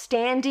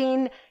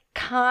 outstanding,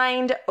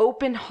 kind,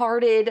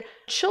 open-hearted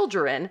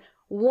children,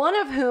 one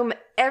of whom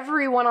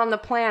everyone on the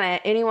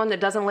planet, anyone that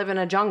doesn't live in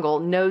a jungle,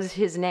 knows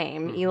his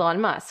name, Elon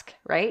Musk,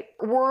 right?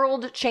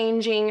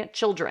 World-changing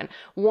children.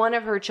 One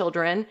of her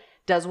children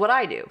does what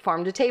I do,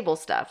 farm-to-table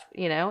stuff,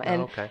 you know?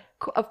 And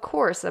of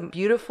course, a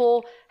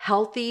beautiful,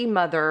 healthy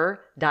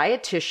mother,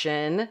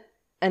 dietitian,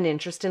 an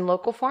interest in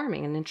local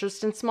farming, an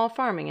interest in small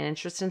farming, an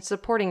interest in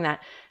supporting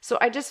that. So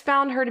I just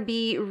found her to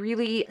be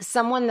really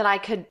someone that I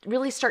could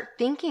really start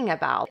thinking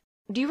about.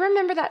 Do you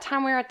remember that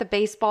time we were at the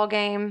baseball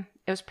game?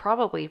 It was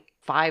probably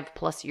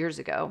 5+ years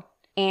ago.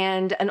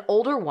 And an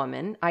older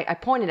woman, I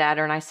pointed at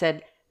her and I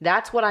said,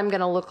 that's what I'm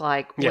going to look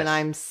like when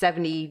I'm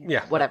 70,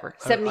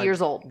 70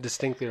 years old.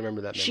 Distinctly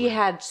remember that memory. She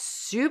had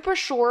super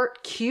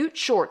short, cute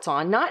shorts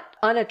on, not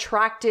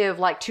unattractive,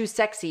 like too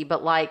sexy,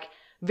 but like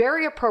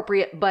very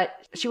appropriate,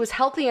 but she was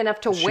healthy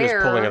enough to wear. She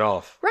was pulling it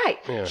off. Right.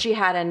 Yeah. She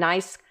had a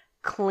nice,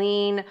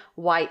 clean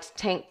white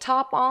tank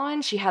top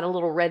on. She had a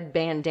little red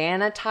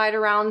bandana tied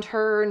around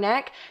her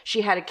neck.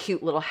 She had a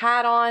cute little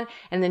hat on.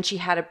 And then she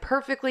had a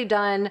perfectly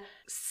done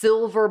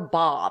silver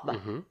bob.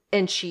 Mm-hmm.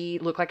 And she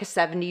looked like a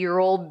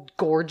 70-year-old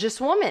gorgeous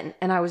woman.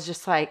 And I was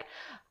just like,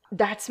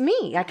 that's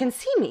me. I can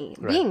see me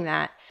being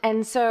that.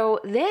 And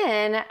so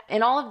then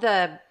in all of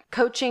the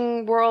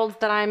coaching worlds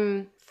that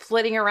I'm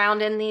flitting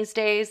around in these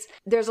days,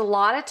 there's a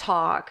lot of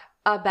talk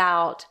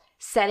about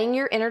setting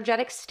your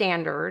energetic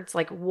standards.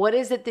 Like, what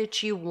is it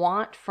that you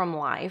want from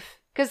life?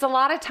 Because a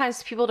lot of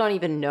times people don't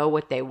even know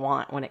what they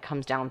want when it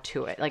comes down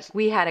to it. Like,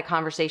 we had a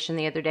conversation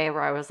the other day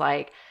where I was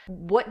like,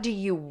 what do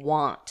you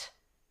want?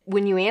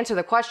 When you answer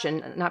the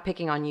question, not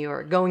picking on you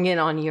or going in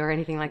on you or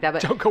anything like that,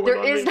 but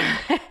there is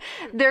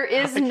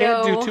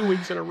no... I can't do 2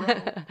 weeks in a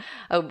row.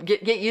 Oh,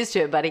 get used to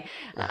it, buddy.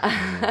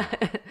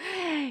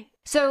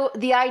 So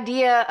the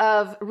idea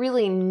of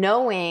really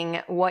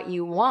knowing what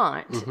you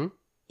want,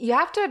 you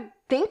have to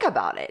think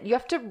about it. You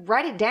have to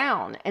write it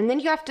down. And then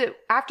you have to,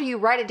 after you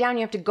write it down,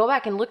 you have to go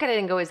back and look at it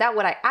and go, is that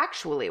what I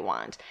actually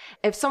want?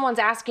 If someone's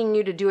asking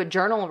you to do a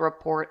journal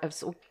report of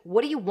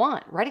what do you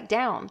want? Write it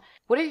down.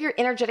 What are your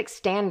energetic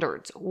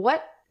standards?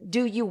 What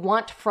do you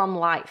want from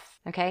life?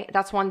 Okay.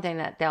 That's one thing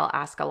that they'll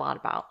ask a lot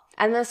about.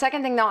 And the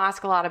second thing they'll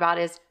ask a lot about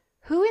is,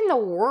 who in the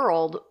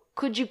world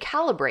could you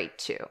calibrate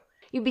to?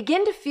 You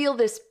begin to feel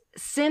this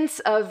sense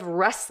of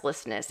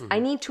restlessness. Mm-hmm. I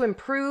need to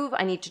improve.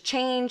 I need to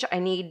change. I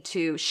need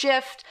to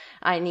shift.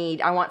 I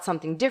want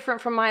something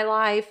different from my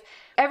life.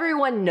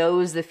 Everyone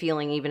knows the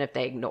feeling, even if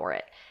they ignore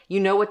it.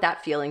 You know what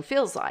that feeling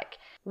feels like.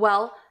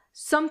 Well,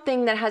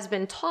 something that has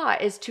been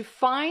taught is to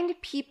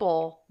find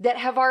people that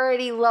have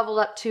already leveled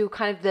up to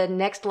kind of the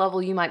next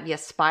level you might be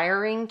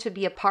aspiring to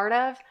be a part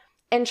of,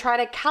 and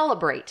try to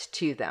calibrate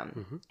to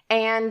them.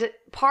 And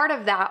part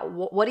of that,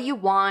 what do you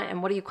want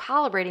and what are you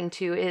calibrating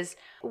to, is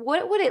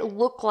what would it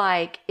look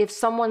like if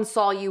someone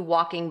saw you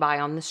walking by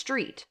on the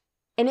street?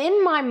 And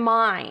in my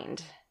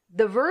mind,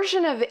 the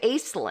version of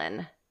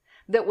Aislinn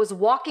that was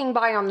walking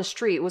by on the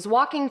street was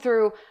walking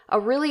through a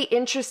really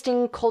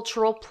interesting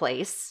cultural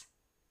place.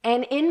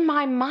 And in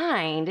my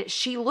mind,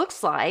 she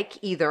looks like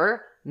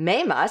either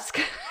Mae Musk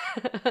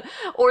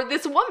or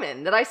this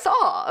woman that I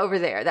saw over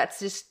there that's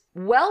just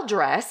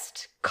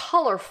well-dressed,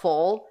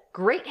 colorful,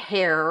 great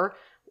hair,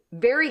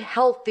 very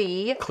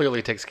healthy.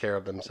 Clearly takes care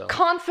of themselves.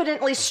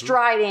 Confidently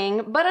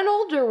striding, but an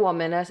older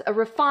woman, a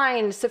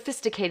refined,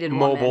 sophisticated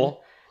woman.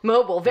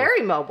 Mobile,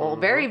 very mobile,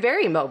 very,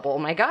 very mobile.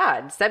 My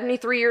God,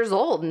 73 years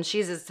old, and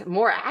she's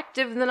more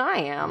active than I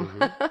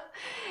am.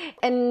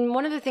 And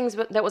one of the things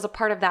that was a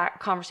part of that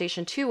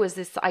conversation too was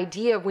this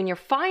idea of when you're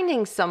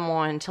finding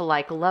someone to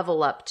like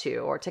level up to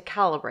or to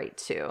calibrate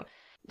to,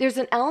 there's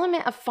an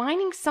element of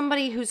finding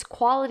somebody whose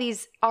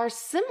qualities are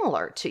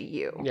similar to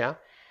you. Yeah.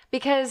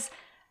 Because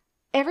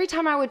every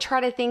time I would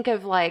try to think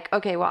of like,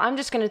 okay, well, I'm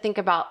going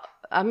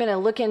to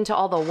look into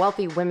all the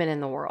wealthy women in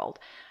the world.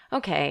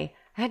 Okay.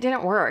 That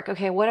didn't work.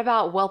 Okay, what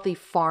about wealthy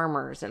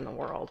farmers in the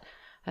world?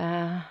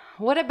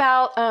 What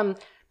about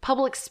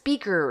public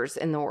speakers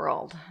in the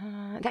world?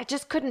 I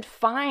just couldn't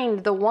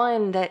find the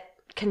one that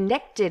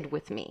connected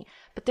with me.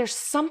 But there's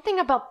something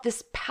about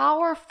this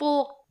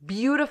powerful,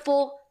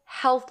 beautiful,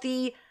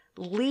 healthy,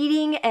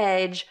 leading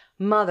edge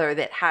mother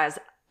that has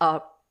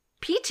a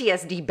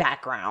PTSD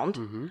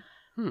background,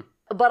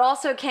 but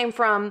also came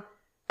from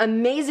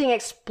amazing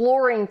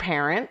exploring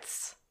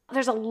parents.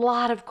 There's a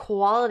lot of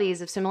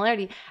qualities of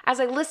similarity. As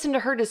I listened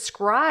to her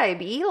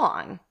describe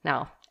Elon,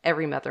 now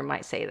every mother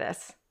might say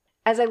this,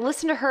 as I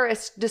listened to her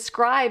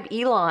describe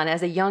Elon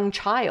as a young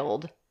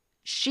child,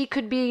 she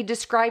could be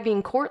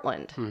describing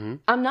Cortland.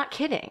 I'm not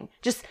kidding.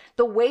 Just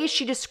the way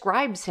she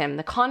describes him,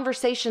 the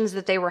conversations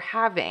that they were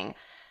having.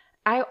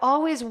 I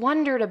always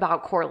wondered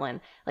about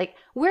Cortland. Like,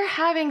 we're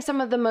having some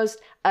of the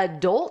most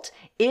adult,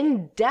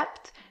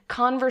 in-depth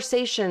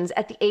conversations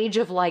at the age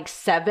of like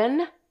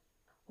 7.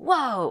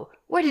 Whoa,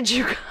 where did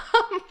you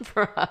come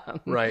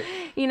from? Right.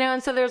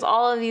 And so there's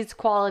all of these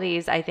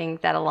qualities, I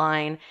think, that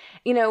align.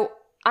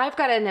 I've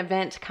got an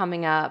event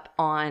coming up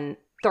on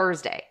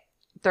Thursday.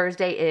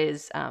 Thursday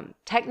is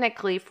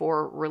technically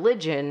for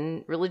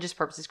religious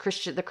purposes,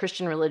 the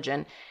Christian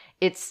religion,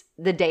 it's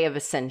the day of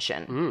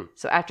Ascension.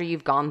 So after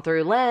you've gone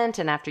through Lent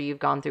and after you've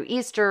gone through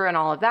Easter and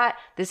all of that,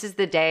 this is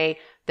the day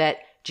that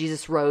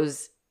Jesus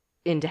rose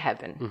into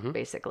heaven,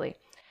 basically.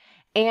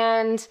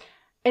 And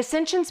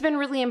Ascension's been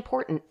really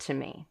important to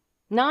me.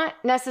 Not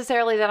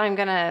necessarily that I'm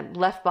going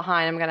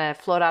to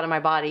float out of my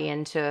body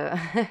into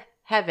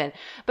heaven,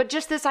 but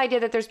just this idea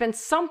that there's been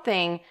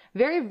something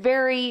very,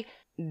 very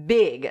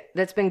big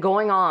that's been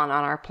going on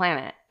our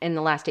planet in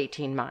the last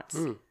 18 months.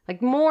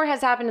 Like, more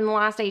has happened in the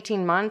last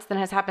 18 months than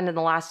has happened in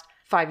the last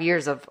 5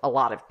 years of a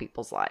lot of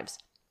people's lives.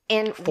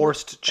 And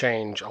forced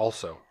change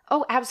also.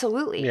 Oh,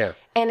 absolutely. Yeah.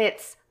 And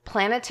it's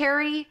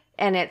planetary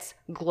and it's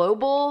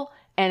global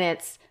and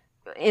it's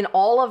in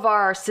all of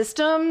our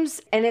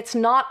systems, and it's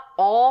not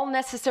all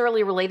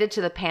necessarily related to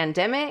the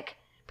pandemic,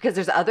 because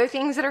there's other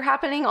things that are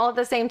happening all at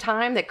the same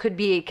time that could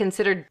be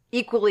considered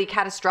equally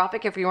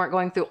catastrophic if we weren't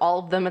going through all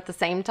of them at the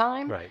same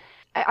time. Right.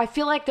 I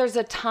feel like there's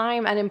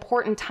an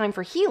important time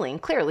for healing,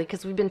 clearly,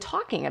 because we've been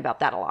talking about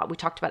that a lot. We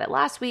talked about it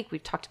last week.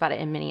 We've talked about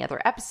it in many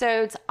other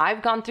episodes.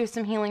 I've gone through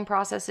some healing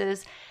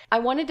processes. I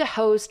wanted to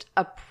host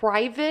a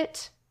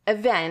private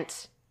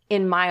event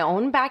in my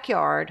own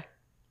backyard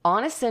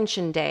on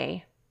Ascension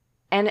Day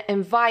and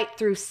invite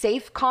through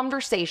safe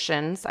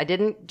conversations. I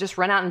didn't just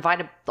run out and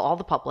invite all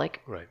the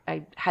public. Right.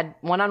 I had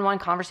one-on-one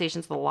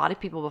conversations with a lot of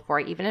people before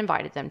I even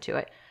invited them to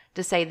it,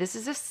 to say this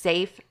is a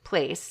safe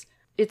place.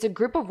 It's a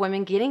group of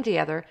women getting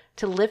together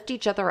to lift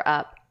each other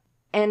up.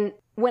 And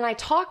when I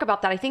talk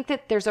about that, I think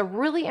that there's a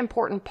really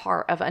important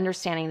part of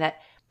understanding that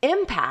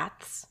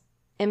empaths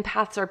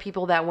are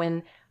people that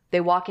when they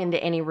walk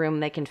into any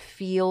room, they can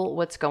feel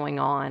what's going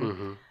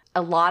on.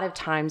 A lot of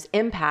times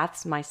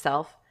empaths,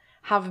 myself,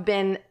 have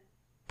been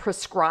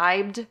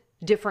prescribed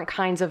different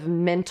kinds of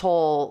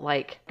mental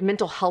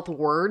health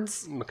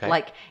words,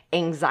 like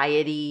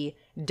anxiety,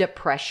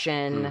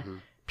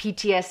 depression,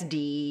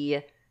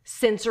 PTSD,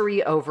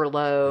 sensory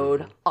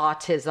overload,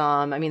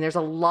 autism. I mean, there's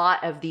a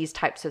lot of these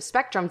types of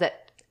spectrums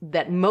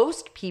that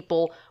most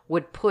people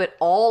would put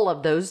all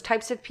of those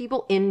types of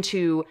people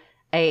into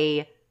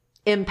a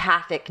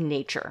empathic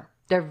nature.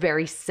 They're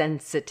very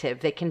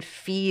sensitive. They can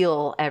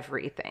feel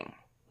everything.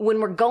 When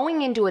we're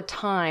going into a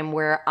time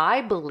where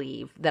I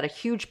believe that a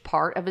huge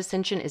part of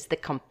Ascension is the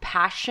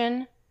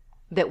compassion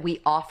that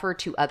we offer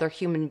to other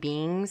human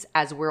beings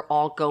as we're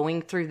all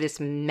going through this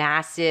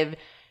massive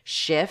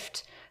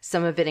shift.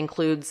 Some of it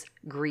includes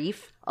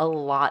grief, a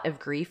lot of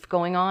grief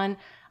going on.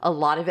 A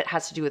lot of it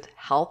has to do with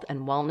health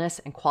and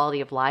wellness and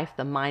quality of life,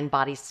 the mind,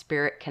 body,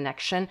 spirit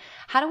connection.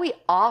 How do we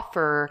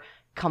offer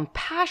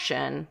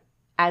compassion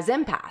as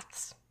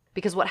empaths?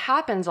 Because what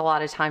happens a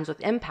lot of times with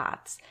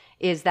empaths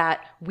is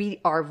that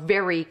we are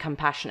very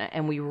compassionate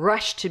and we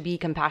rush to be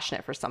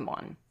compassionate for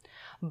someone.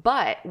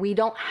 But we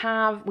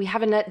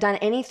haven't done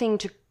anything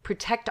to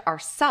protect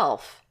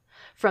ourselves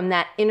from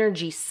that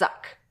energy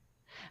suck.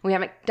 We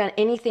haven't done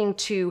anything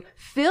to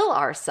fill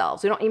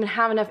ourselves. We don't even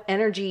have enough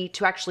energy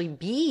to actually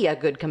be a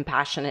good,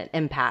 compassionate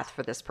empath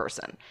for this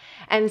person.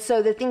 And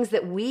so the things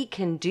that we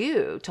can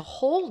do to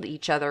hold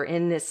each other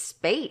in this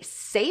space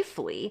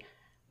safely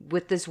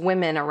with this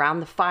women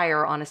around the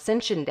fire on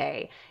Ascension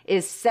Day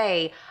is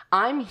say,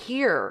 I'm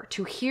here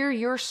to hear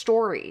your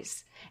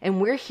stories.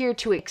 And we're here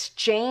to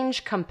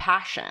exchange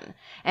compassion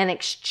and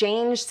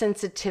exchange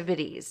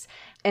sensitivities.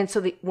 And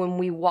so that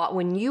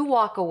when you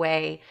walk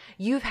away,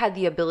 you've had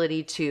the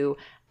ability to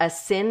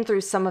ascend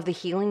through some of the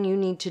healing you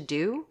need to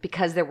do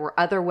because there were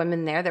other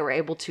women there that were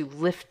able to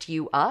lift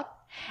you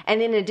up.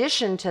 And in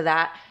addition to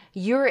that,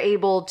 you're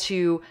able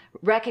to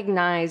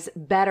recognize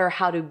better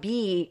how to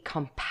be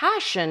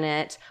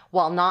compassionate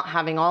while not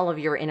having all of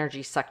your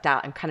energy sucked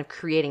out and kind of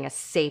creating a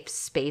safe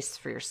space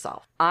for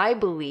yourself. I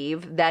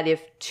believe that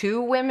if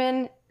 2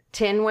 women,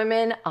 10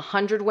 women,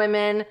 100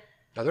 women...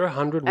 Are there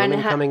 100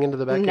 women coming into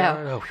the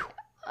backyard? No.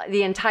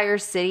 The entire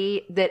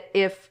city, that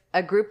if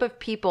a group of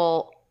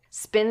people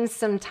spends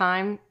some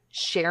time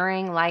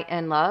sharing light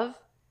and love,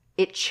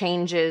 it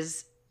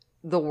changes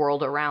the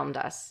world around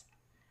us.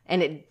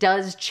 And it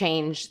does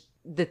change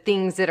the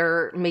things that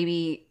are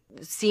maybe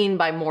seen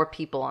by more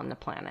people on the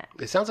planet.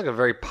 It sounds like a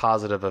very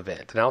positive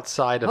event. And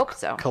outside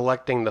of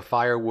collecting the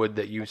firewood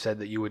that you said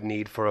that you would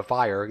need for a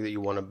fire that you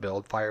want to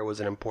build, fire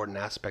was an important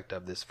aspect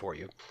of this for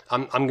you.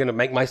 I'm going to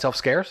make myself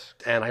scarce,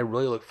 and I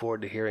really look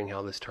forward to hearing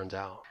how this turns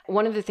out.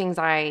 One of the things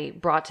I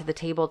brought to the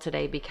table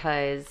today,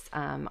 because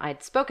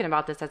I'd spoken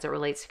about this as it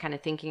relates to kind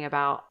of thinking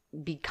about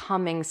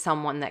becoming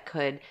someone that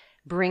could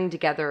bring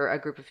together a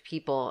group of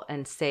people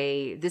and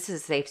say, this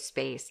is a safe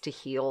space to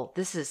heal.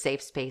 This is a safe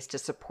space to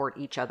support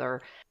each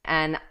other.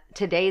 And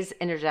today's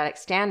energetic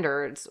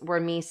standards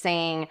were me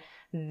saying,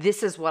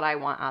 this is what I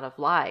want out of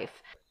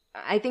life.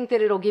 I think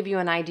that it'll give you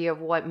an idea of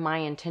what my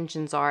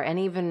intentions are. And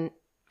even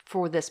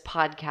for this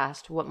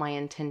podcast, what my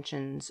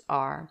intentions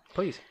are.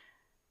 Please.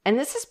 And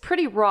this is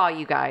pretty raw,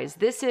 you guys.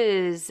 This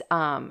is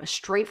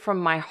straight from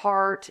my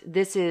heart.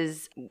 This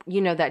is,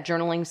 that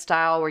journaling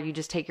style where you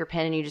just take your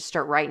pen and you just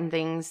start writing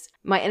things.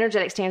 My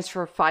energetic stands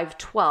for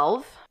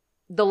 512.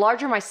 The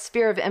larger my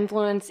sphere of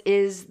influence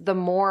is, the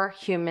more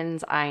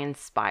humans I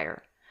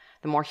inspire.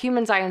 The more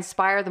humans I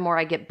inspire, the more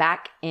I get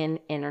back in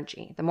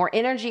energy. The more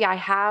energy I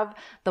have,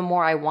 the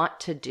more I want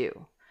to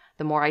do.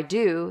 The more I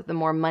do, the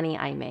more money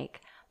I make.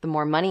 The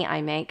more money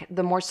I make,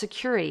 the more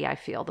security I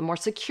feel. The more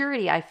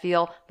security I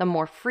feel, the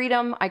more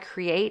freedom I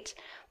create.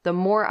 The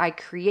more I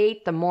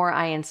create, the more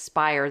I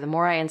inspire. The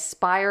more I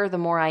inspire, the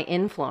more I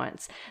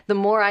influence. The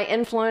more I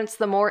influence,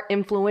 the more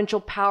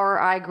influential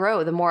power I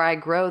grow. The more I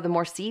grow, the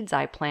more seeds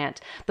I plant.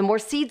 The more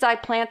seeds I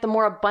plant, the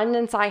more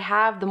abundance I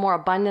have. The more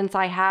abundance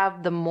I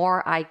have, the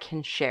more I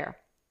can share.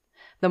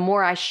 The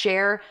more I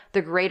share,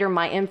 the greater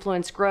my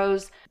influence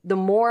grows. The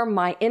more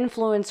my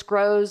influence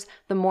grows,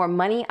 the more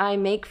money I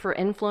make for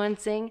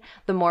influencing.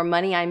 The more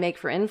money I make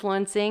for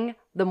influencing,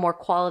 the more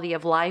quality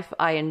of life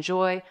I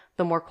enjoy.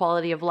 The more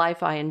quality of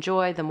life I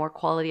enjoy, the more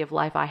quality of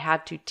life I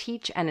have to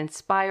teach and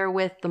inspire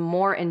with. The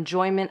more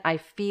enjoyment I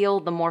feel,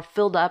 the more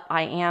filled up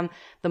I am.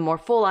 The more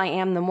full I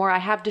am, the more I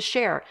have to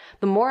share.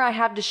 The more I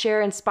have to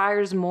share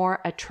inspires more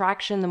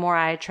attraction. The more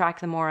I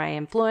attract, the more I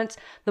influence.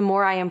 The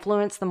more I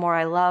influence, the more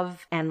I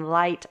love and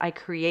light I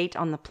create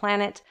on the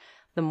planet.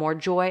 The more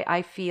joy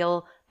I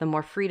feel, the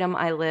more freedom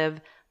I live.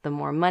 The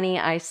more money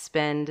I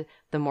spend,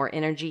 the more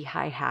energy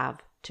I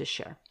have to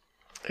share.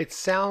 It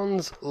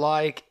sounds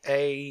like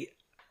a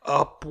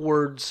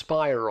upward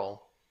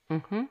spiral.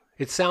 Mm-hmm.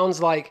 It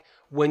sounds like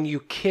when you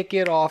kick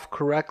it off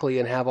correctly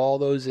and have all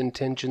those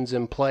intentions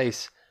in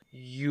place,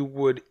 you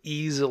would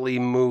easily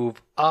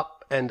move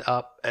up and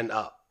up and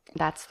up.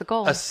 That's the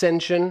goal.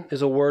 Ascension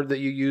is a word that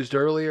you used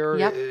earlier.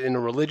 Yep. In a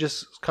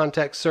religious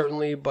context,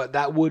 certainly, but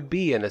that would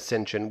be an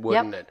ascension,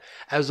 wouldn't it?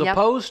 As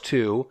opposed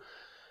to,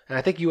 and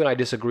I think you and I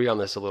disagree on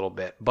this a little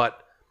bit,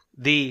 but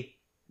the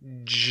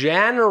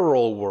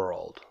general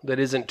world that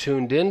isn't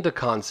tuned into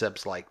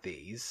concepts like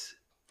these,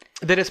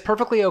 that it's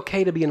perfectly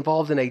okay to be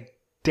involved in a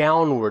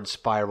downward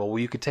spiral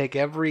where you could take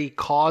every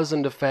cause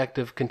and effect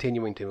of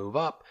continuing to move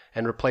up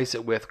and replace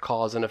it with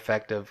cause and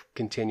effect of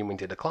continuing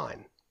to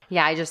decline.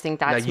 Yeah, I just think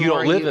that's now, you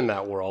don't live in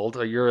that world,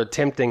 or you're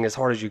attempting as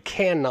hard as you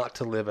can not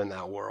to live in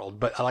that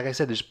world. But like I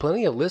said, there's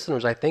plenty of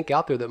listeners, I think,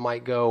 out there that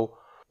might go,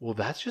 well,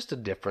 that's just a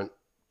different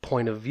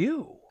point of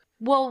view.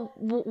 Well,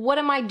 what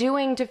am I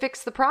doing to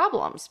fix the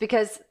problems?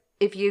 Because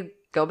if you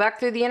go back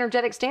through the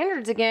energetic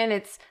standards again,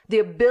 it's the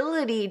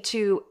ability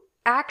to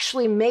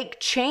actually make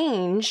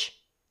change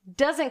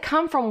doesn't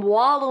come from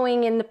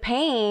wallowing in the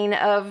pain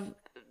of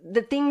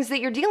the things that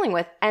you're dealing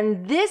with.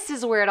 And this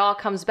is where it all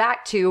comes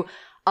back to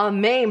a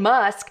May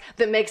Musk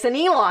that makes an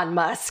Elon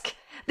Musk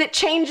that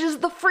changes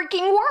the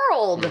freaking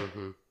world.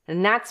 Mm-hmm.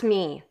 And that's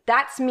me.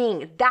 That's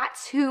me.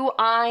 That's who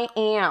I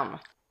am.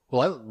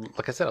 Well,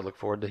 like I said, I look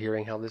forward to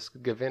hearing how this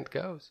event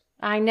goes.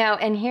 I know.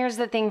 And here's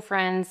the thing,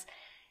 friends.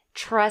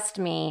 Trust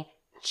me,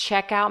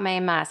 check out Mae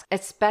Musk,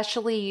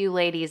 especially you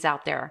ladies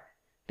out there,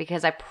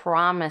 because I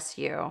promise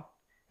you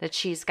that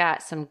she's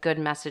got some good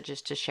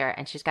messages to share,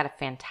 and she's got a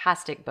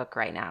fantastic book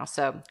right now.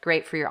 So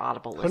great for your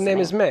Audible listening. Her name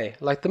is May,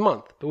 like the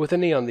month, but with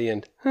an E on the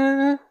end.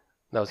 That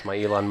was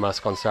my Elon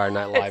Musk on Saturday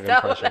Night Live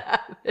impression.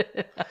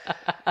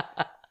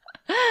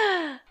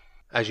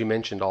 As you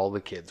mentioned, all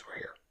the kids were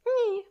here,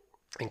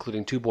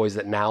 including 2 boys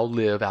that now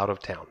live out of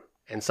town.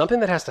 And something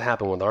that has to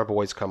happen when our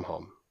boys come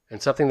home,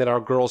 and something that our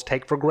girls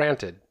take for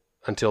granted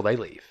until they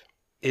leave,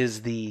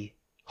 is the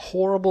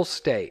horrible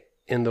state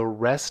in the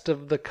rest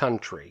of the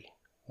country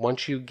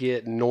once you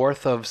get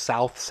north of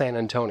South San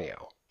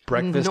Antonio.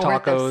 Breakfast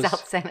north tacos. Of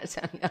South San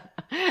Antonio.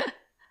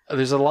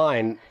 There's a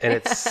line, and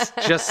it's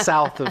just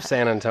south of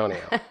San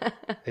Antonio.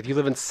 If you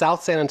live in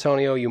South San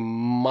Antonio, you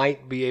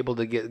might be able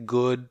to get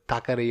good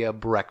taqueria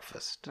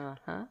breakfast.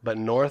 But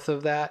north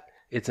of that,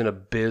 it's an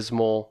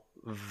abysmal,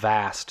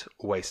 vast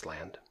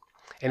wasteland.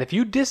 And if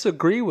you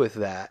disagree with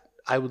that,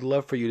 I would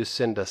love for you to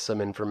send us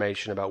some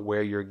information about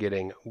where you're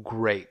getting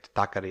great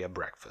taqueria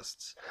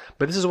breakfasts.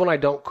 But this is when I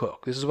don't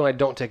cook. This is when I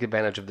don't take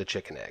advantage of the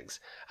chicken eggs.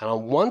 And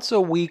on once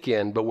a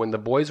weekend, but when the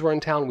boys were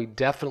in town, we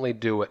definitely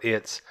do it.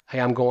 It's, hey,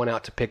 I'm going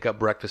out to pick up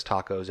breakfast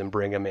tacos and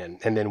bring them in.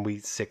 And then we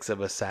 6 of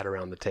us sat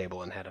around the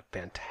table and had a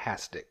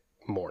fantastic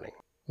morning.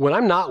 When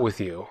I'm not with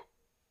you,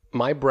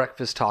 my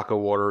breakfast taco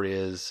order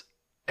is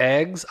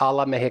eggs a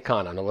la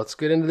Mexicana. Now let's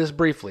get into this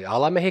briefly. A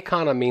la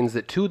Mexicana means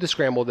that to the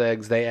scrambled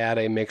eggs, they add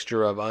a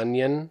mixture of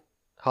onion,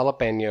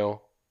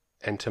 jalapeno,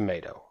 and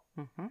tomato.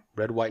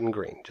 Red, white, and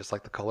green, just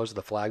like the colors of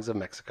the flags of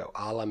Mexico.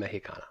 A la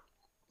Mexicana.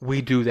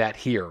 We do that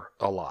here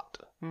a lot.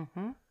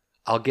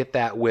 I'll get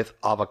that with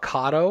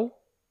avocado,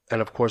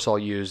 and of course I'll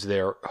use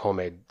their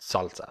homemade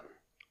salsa.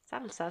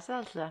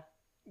 Salsa.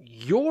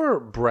 Your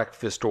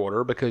breakfast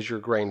order, because you're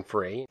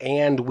grain-free,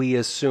 and we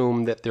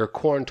assume that their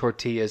corn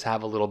tortillas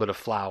have a little bit of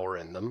flour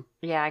in them.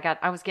 Yeah,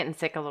 I was getting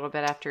sick a little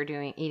bit after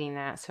eating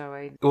that,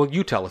 so Well,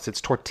 you tell us. It's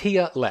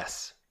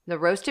tortilla-less. The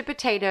roasted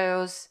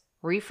potatoes,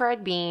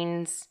 refried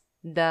beans,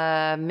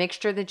 the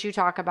mixture that you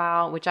talk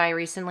about, which I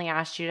recently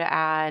asked you to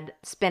add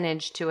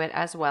spinach to it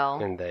as well.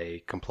 And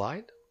they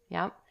complied.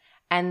 Yep.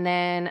 And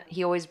then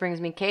he always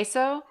brings me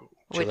queso.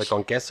 Chile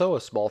con queso, a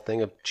small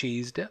thing of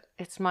cheese dip.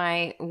 It's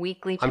my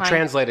weekly I'm pint.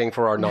 translating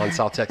for our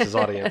non-South Texas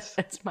audience.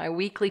 It's my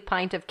weekly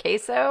pint of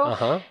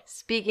queso.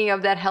 Speaking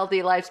of that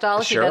healthy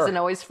lifestyle, she Sure. doesn't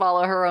always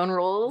follow her own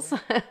rules.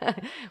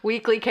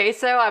 Weekly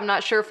queso, I'm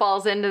not sure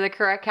falls into the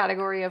correct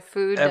category of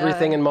food.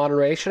 Everything in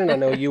moderation, and I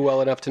know you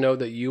well enough to know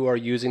that you are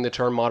using the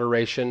term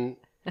moderation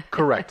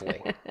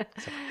correctly,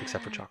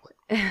 except for chocolate.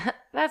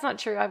 That's not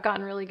true. I've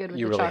gotten really good with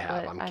You the really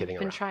chocolate. have. I'm kidding I've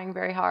been around. trying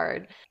very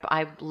hard.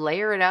 I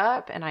layer it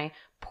up and I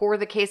pour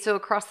the queso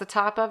across the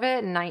top of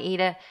it and I eat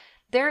it.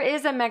 There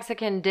is a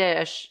Mexican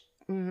dish.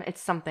 It's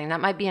something.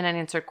 That might be an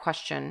unanswered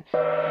question.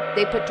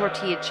 They put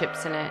tortilla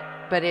chips in it,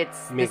 but it's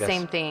Migas. the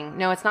same thing.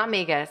 No, it's not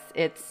migas.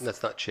 It's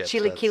That's not chips.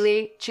 chili that's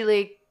kili.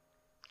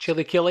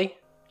 Chili kili?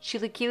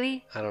 Chili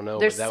kili? I don't know.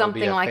 There's but that would be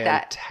something a like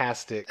that.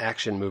 fantastic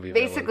action movie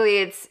villain. Basically,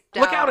 it's...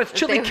 Look out, it's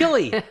chili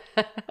kili!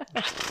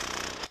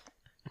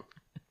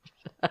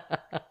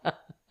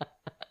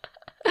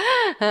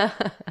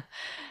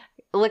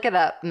 Look it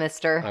up,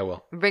 mister. I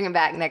will. Bring it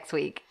back next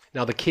week.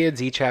 Now, the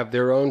kids each have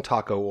their own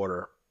taco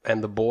order,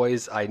 and the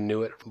boys, I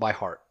knew it by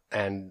heart.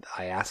 And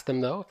I asked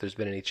them, though, if there's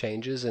been any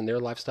changes in their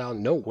lifestyle.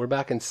 No, we're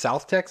back in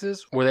South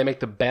Texas, where they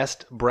make the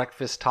best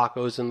breakfast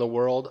tacos in the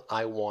world.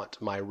 I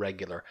want my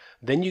regular.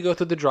 Then you go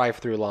through the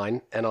drive-thru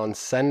line, and on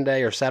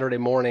Sunday or Saturday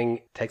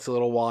morning, takes a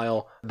little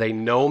while. They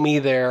know me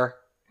there.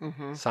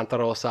 Santa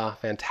Rosa,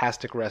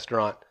 fantastic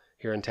restaurant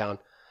here in town.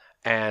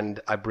 And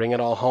I bring it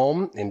all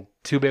home in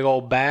 2 big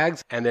old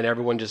bags, and then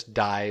everyone just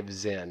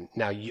dives in.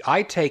 Now,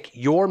 I take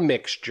your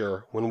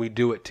mixture when we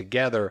do it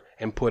together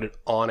and put it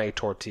on a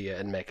tortilla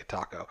and make a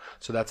taco.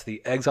 So that's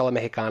the eggs a la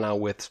Mexicana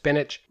with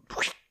spinach,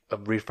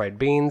 of refried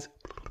beans,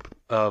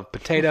 of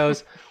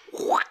potatoes,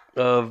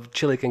 of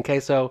chili con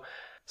queso,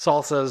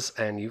 salsas,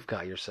 and you've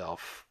got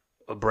yourself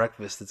a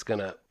breakfast that's going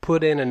to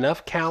put in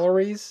enough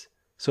calories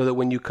so that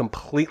when you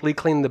completely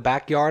clean the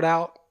backyard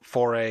out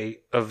for a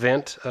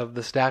event of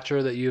the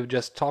stature that you've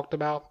just talked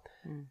about,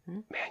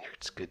 man,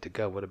 it's good to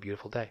go. What a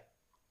beautiful day.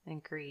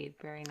 Agreed.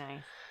 Very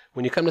nice.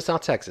 When you come to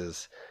South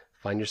Texas,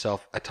 find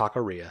yourself a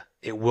taqueria.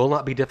 It will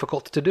not be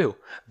difficult to do.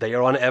 They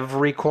are on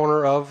every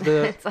corner of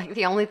the... It's like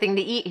the only thing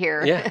to eat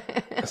here. Yeah.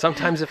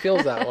 Sometimes it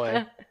feels that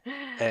way.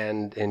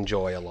 And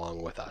enjoy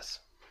along with us.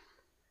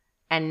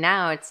 And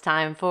now it's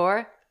time for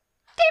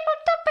Table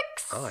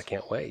Topics. Oh, I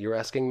can't wait. You're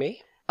asking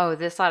me? Oh,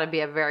 this ought to be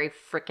a very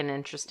frickin'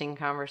 interesting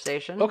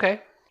conversation.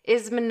 Okay.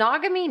 Is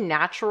monogamy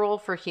natural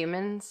for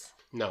humans?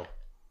 No.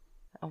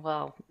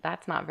 Well,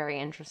 that's not very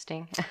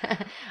interesting.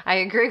 I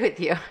agree with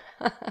you.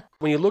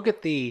 When you look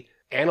at the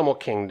animal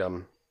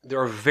kingdom,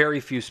 there are very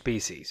few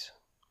species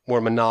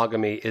where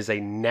monogamy is a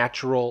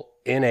natural,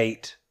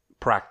 innate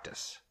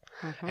practice.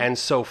 And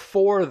so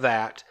for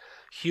that,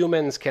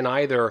 humans can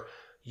either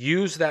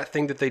use that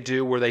thing that they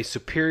do where they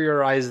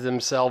superiorize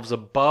themselves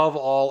above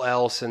all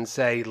else and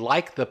say,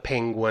 like the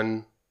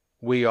penguin,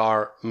 we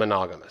are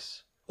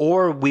monogamous.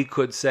 Or we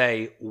could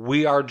say,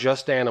 we are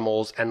just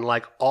animals, and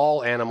like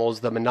all animals,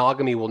 the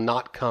monogamy will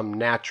not come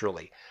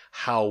naturally.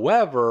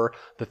 However,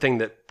 the thing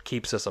that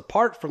keeps us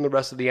apart from the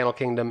rest of the animal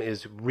kingdom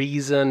is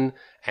reason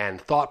and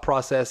thought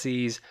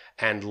processes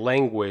and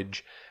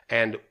language.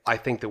 And I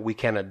think that we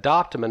can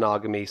adopt a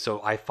monogamy,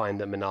 so I find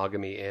that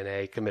monogamy in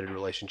a committed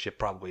relationship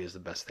probably is the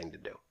best thing to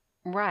do.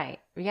 Right.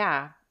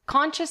 Yeah.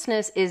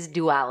 Consciousness is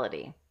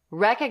duality.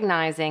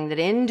 Recognizing that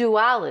in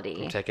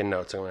duality... I'm taking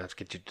notes. I'm going to have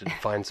to get you to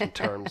define some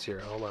terms here.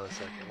 Hold on a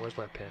second. Where's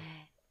my pen?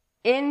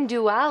 In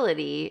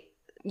duality,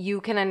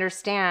 you can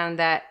understand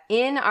that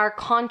in our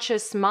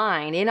conscious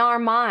mind, in our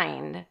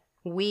mind,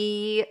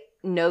 we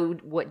know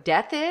what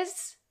death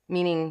is,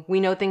 meaning we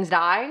know things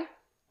die.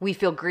 We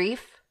feel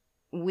grief.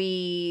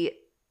 We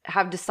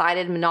have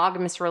decided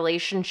monogamous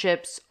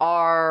relationships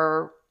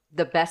are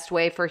the best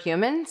way for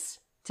humans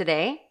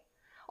today.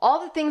 All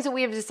the things that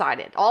we have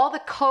decided, all the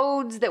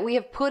codes that we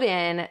have put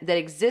in that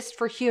exist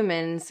for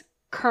humans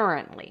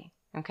currently,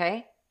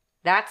 okay?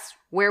 That's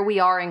where we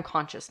are in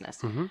consciousness.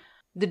 Mm-hmm.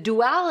 The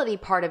duality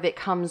part of it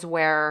comes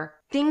where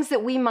things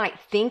that we might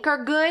think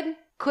are good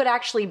could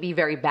actually be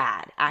very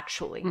bad,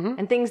 actually. Mm-hmm.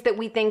 And things that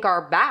we think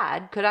are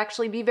bad could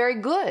actually be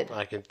very good.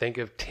 I can think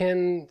of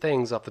 10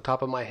 things off the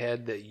top of my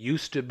head that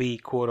used to be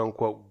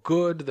quote-unquote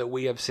good that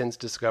we have since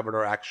discovered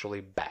are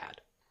actually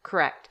bad.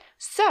 Correct.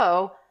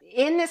 So,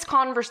 in this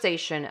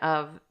conversation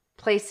of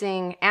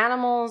placing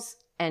animals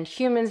and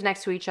humans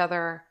next to each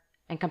other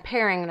and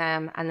comparing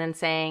them and then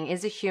saying,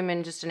 is a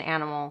human just an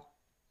animal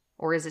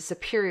or is it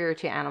superior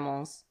to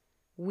animals?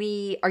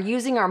 We are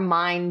using our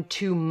mind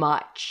too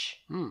much.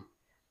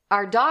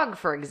 Our dog,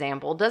 for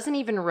example, doesn't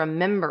even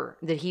remember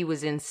that he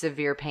was in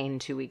severe pain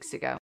 2 weeks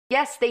ago.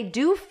 Yes, they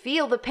do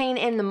feel the pain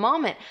in the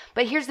moment,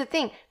 but here's the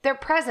thing. They're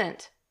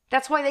present.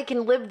 That's why they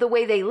can live the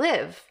way they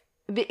live.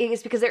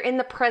 It's because they're in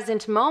the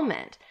present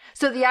moment.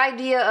 So the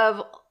idea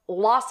of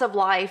loss of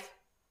life,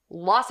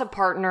 loss of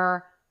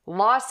partner,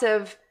 loss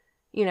of,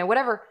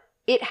 whatever,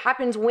 it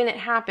happens when it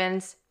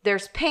happens.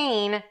 There's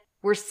pain,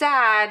 we're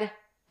sad,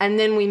 and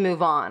then we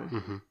move on.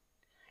 Mm-hmm.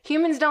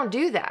 Humans don't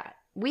do that.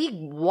 We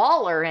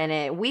waller in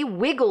it. We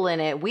wiggle in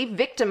it. We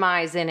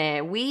victimize in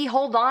it. We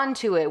hold on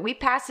to it. We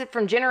pass it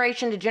from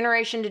generation to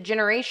generation to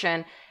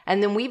generation.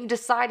 And then we've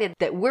decided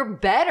that we're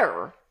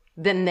better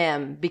than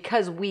them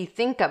because we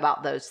think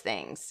about those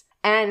things.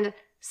 And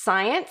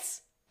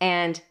science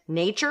and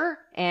nature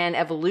and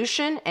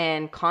evolution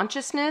and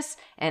consciousness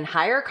and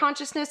higher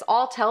consciousness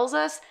all tells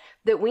us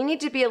that we need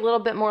to be a little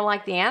bit more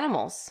like the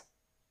animals.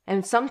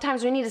 And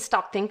sometimes we need to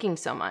stop thinking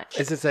so much.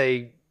 Is this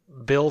a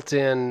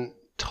built-in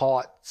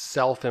taught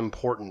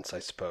self-importance, I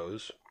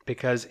suppose?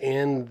 Because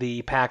in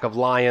the pack of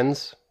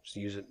lions, just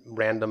use a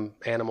random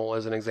animal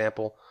as an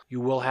example, you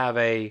will have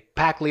a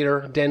pack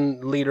leader, den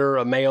leader,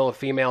 a male, a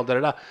female,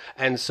 da-da-da.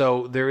 And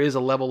so there is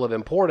a level of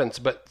importance,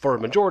 but for a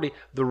majority,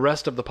 the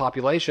rest of the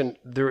population,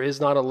 there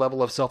is not a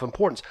level of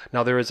self-importance.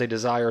 Now, there is a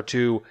desire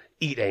to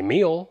eat a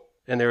meal,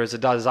 and there is a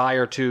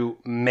desire to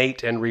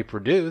mate and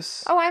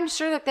reproduce. Oh, I'm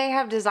sure that they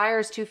have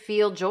desires to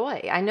feel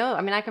joy. I know.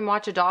 I mean, I can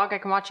watch a dog. I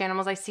can watch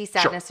animals. I see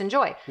sadness and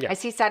joy. Yeah. I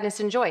see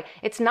sadness and joy.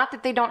 It's not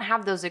that they don't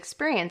have those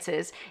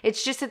experiences.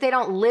 It's just that they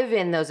don't live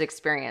in those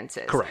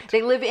experiences. Correct.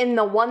 They live in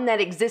the one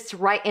that exists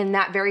right in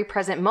that very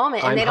present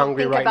moment. And they don't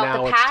think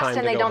about the past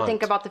and they don't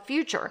think about the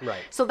future. Right.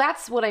 So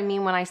that's what I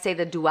mean when I say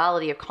the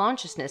duality of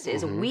consciousness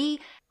is we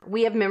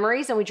have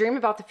memories and we dream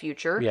about the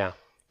future. Yeah.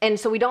 And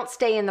so we don't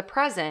stay in the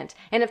present.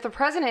 And if the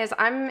present is,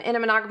 I'm in a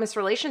monogamous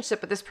relationship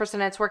with this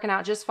person and it's working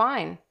out just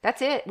fine.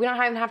 That's it. We don't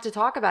even have to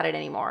talk about it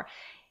anymore.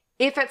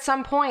 If at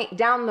some point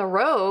down the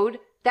road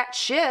that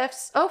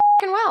shifts, oh,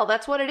 fucking well,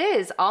 that's what it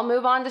is. I'll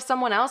move on to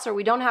someone else, or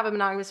we don't have a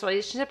monogamous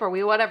relationship, or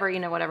we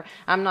whatever.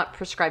 I'm not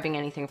prescribing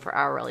anything for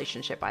our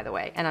relationship, by the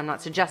way. And I'm not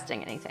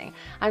suggesting anything.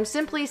 I'm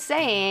simply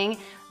saying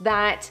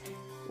that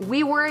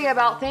we worry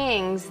about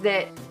things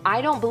that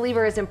I don't believe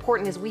are as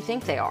important as we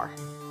think they are.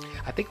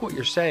 I think what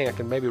you're saying, I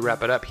can maybe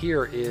wrap it up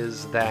here,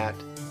 is that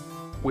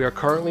we are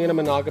currently in a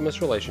monogamous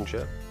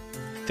relationship.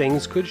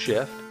 Things could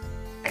shift,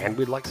 and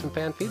we'd like some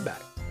fan feedback.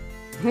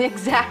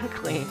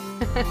 Exactly.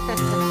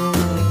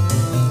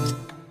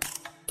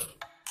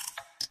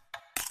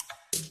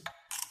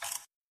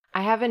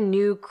 I have a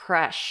new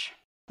crush.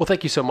 Well,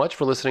 thank you so much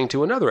for listening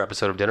to another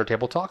episode of Dinner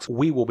Table Talks.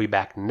 We will be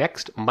back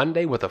next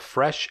Monday with a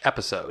fresh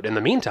episode. In the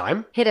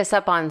meantime, hit us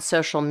up on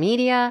social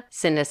media,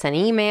 send us an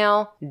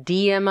email,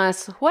 DM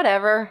us,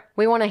 whatever.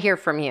 We want to hear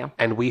from you.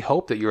 And we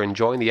hope that you're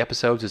enjoying the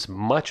episodes as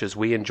much as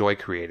we enjoy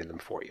creating them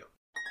for you.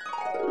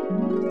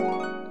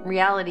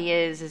 Reality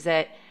is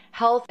that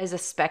health is a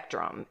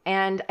spectrum.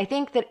 And I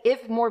think that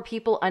if more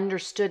people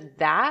understood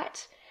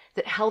that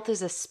health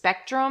is a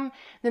spectrum,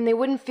 then they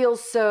wouldn't feel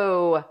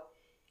so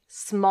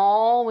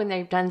small when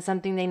they've done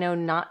something they know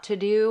not to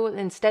do.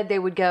 Instead, they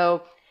would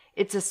go,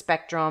 it's a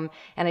spectrum.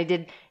 And I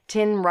did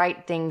 10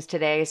 right things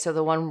today. So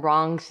the one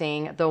wrong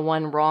thing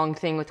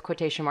with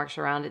quotation marks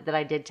around it that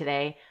I did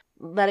today,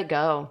 let it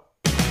go.